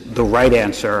 this is the right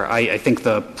answer. I think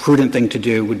the prudent thing to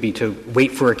do would be to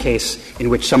wait for a case in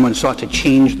which someone sought to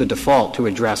change the default to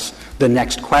address the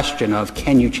next question of,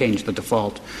 can you change the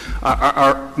default?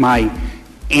 My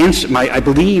I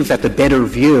believe that the better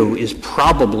view is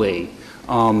probably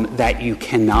that you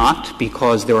cannot,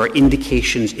 because there are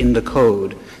indications in the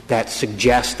code that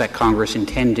suggest that Congress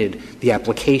intended the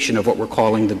application of what we're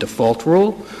calling the default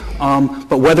rule.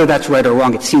 But whether that's right or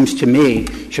wrong, it seems to me,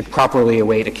 should properly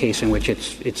await a case in which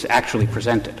it's actually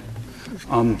presented.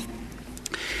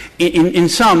 In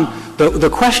sum, the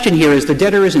question here is the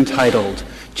debtor is entitled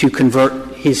to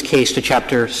convert his case to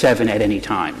Chapter 7 at any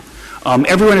time.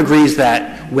 Everyone agrees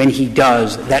that when he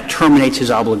does, that terminates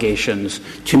his obligations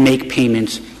to make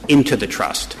payments into the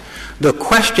trust. The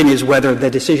question is whether the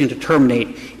decision to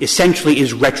terminate essentially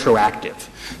is retroactive,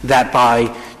 that by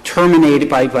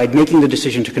making the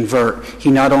decision to convert,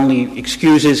 he not only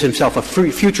excuses himself of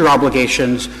future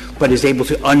obligations, but is able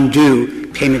to undo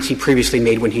payments he previously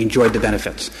made when he enjoyed the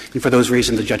benefits. And for those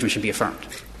reasons, the judgment should be affirmed.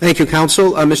 Thank you,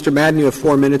 counsel. Mr. Madden, you have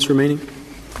 4 minutes remaining.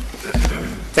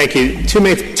 Thank you. Two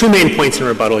main points in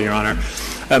rebuttal, Your Honor.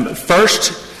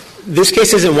 First, this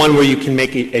case isn't one where you can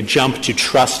make a jump to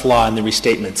trust law in the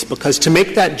restatements, because to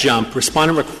make that jump,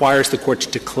 Respondent requires the Court to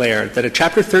declare that a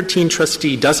Chapter 13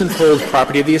 trustee doesn't hold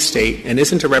property of the estate and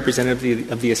isn't a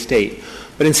representative of the estate,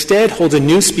 but instead holds a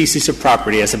new species of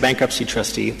property as a bankruptcy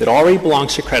trustee that already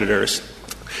belongs to creditors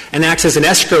and acts as an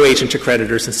escrow agent to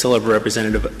creditors instead of a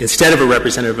representative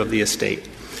of the estate.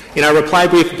 In our reply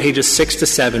brief, pages 6 to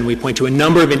 7, we point to a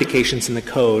number of indications in the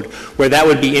Code where that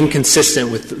would be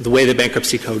inconsistent with the way the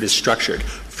Bankruptcy Code is structured.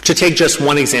 To take just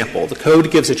one example, the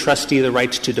Code gives a trustee the right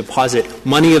to deposit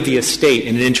money of the estate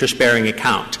in an interest-bearing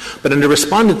account. But under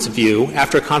Respondent's view,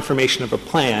 after confirmation of a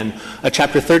plan, a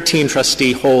Chapter 13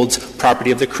 trustee holds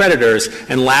property of the creditors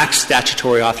and lacks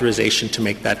statutory authorization to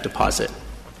make that deposit.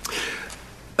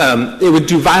 It would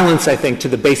do violence, I think, to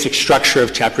the basic structure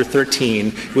of Chapter 13,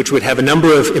 which would have a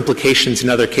number of implications in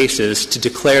other cases, to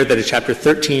declare that a Chapter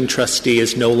 13 trustee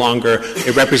is no longer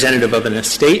a representative of an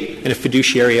estate and a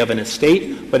fiduciary of an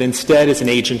estate, but instead is an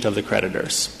agent of the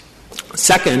creditors.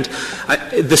 Second,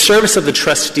 the service of the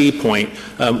trustee point,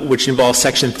 which involves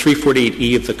Section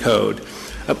 348E of the Code.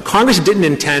 Congress didn't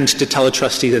intend to tell a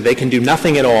trustee that they can do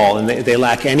nothing at all and they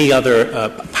lack any other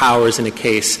powers in a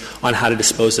case on how to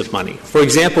dispose of money. For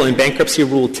example, in Bankruptcy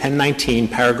Rule 1019,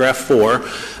 paragraph 4,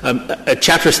 a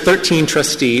Chapter 13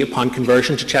 trustee, upon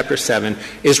conversion to Chapter 7,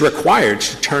 is required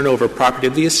to turn over property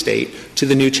of the estate to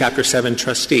the new Chapter 7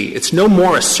 trustee. It's no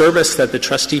more a service that the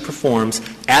trustee performs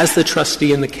as the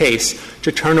trustee in the case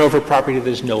to turn over property that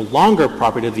is no longer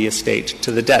property of the estate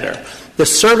to the debtor. The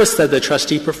service that the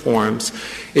trustee performs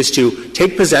is to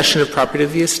take possession of property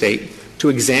of the estate, to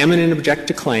examine and object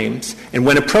to claims, and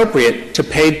when appropriate, to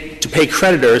pay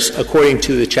creditors according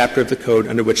to the chapter of the Code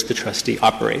under which the trustee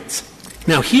operates.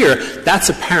 Now here, that's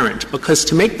apparent, because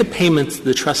to make the payments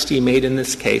the trustee made in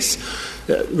this case,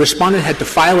 the Respondent had to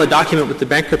file a document with the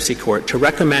Bankruptcy Court to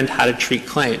recommend how to treat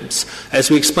claims. As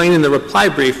we explained in the reply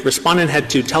brief, Respondent had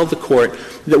to tell the Court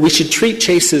that we should treat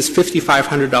Chase's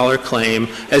 $5,500 claim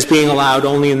as being allowed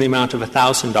only in the amount of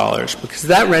 $1,000, because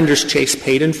that renders Chase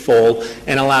paid in full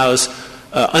and allows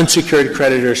unsecured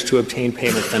creditors to obtain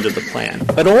payments under the plan.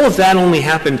 But all of that only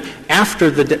happened after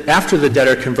the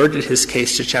debtor converted his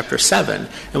case to Chapter 7.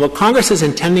 And what Congress is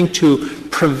intending to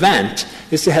prevent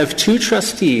is to have two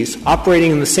trustees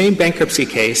operating in the same bankruptcy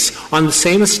case on the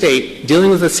same estate, dealing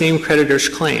with the same creditor's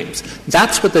claims.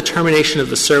 That's what the termination of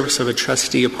the service of a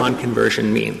trustee upon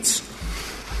conversion means.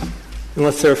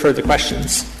 Unless there are further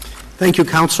questions. Thank you,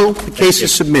 counsel. The case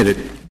is submitted.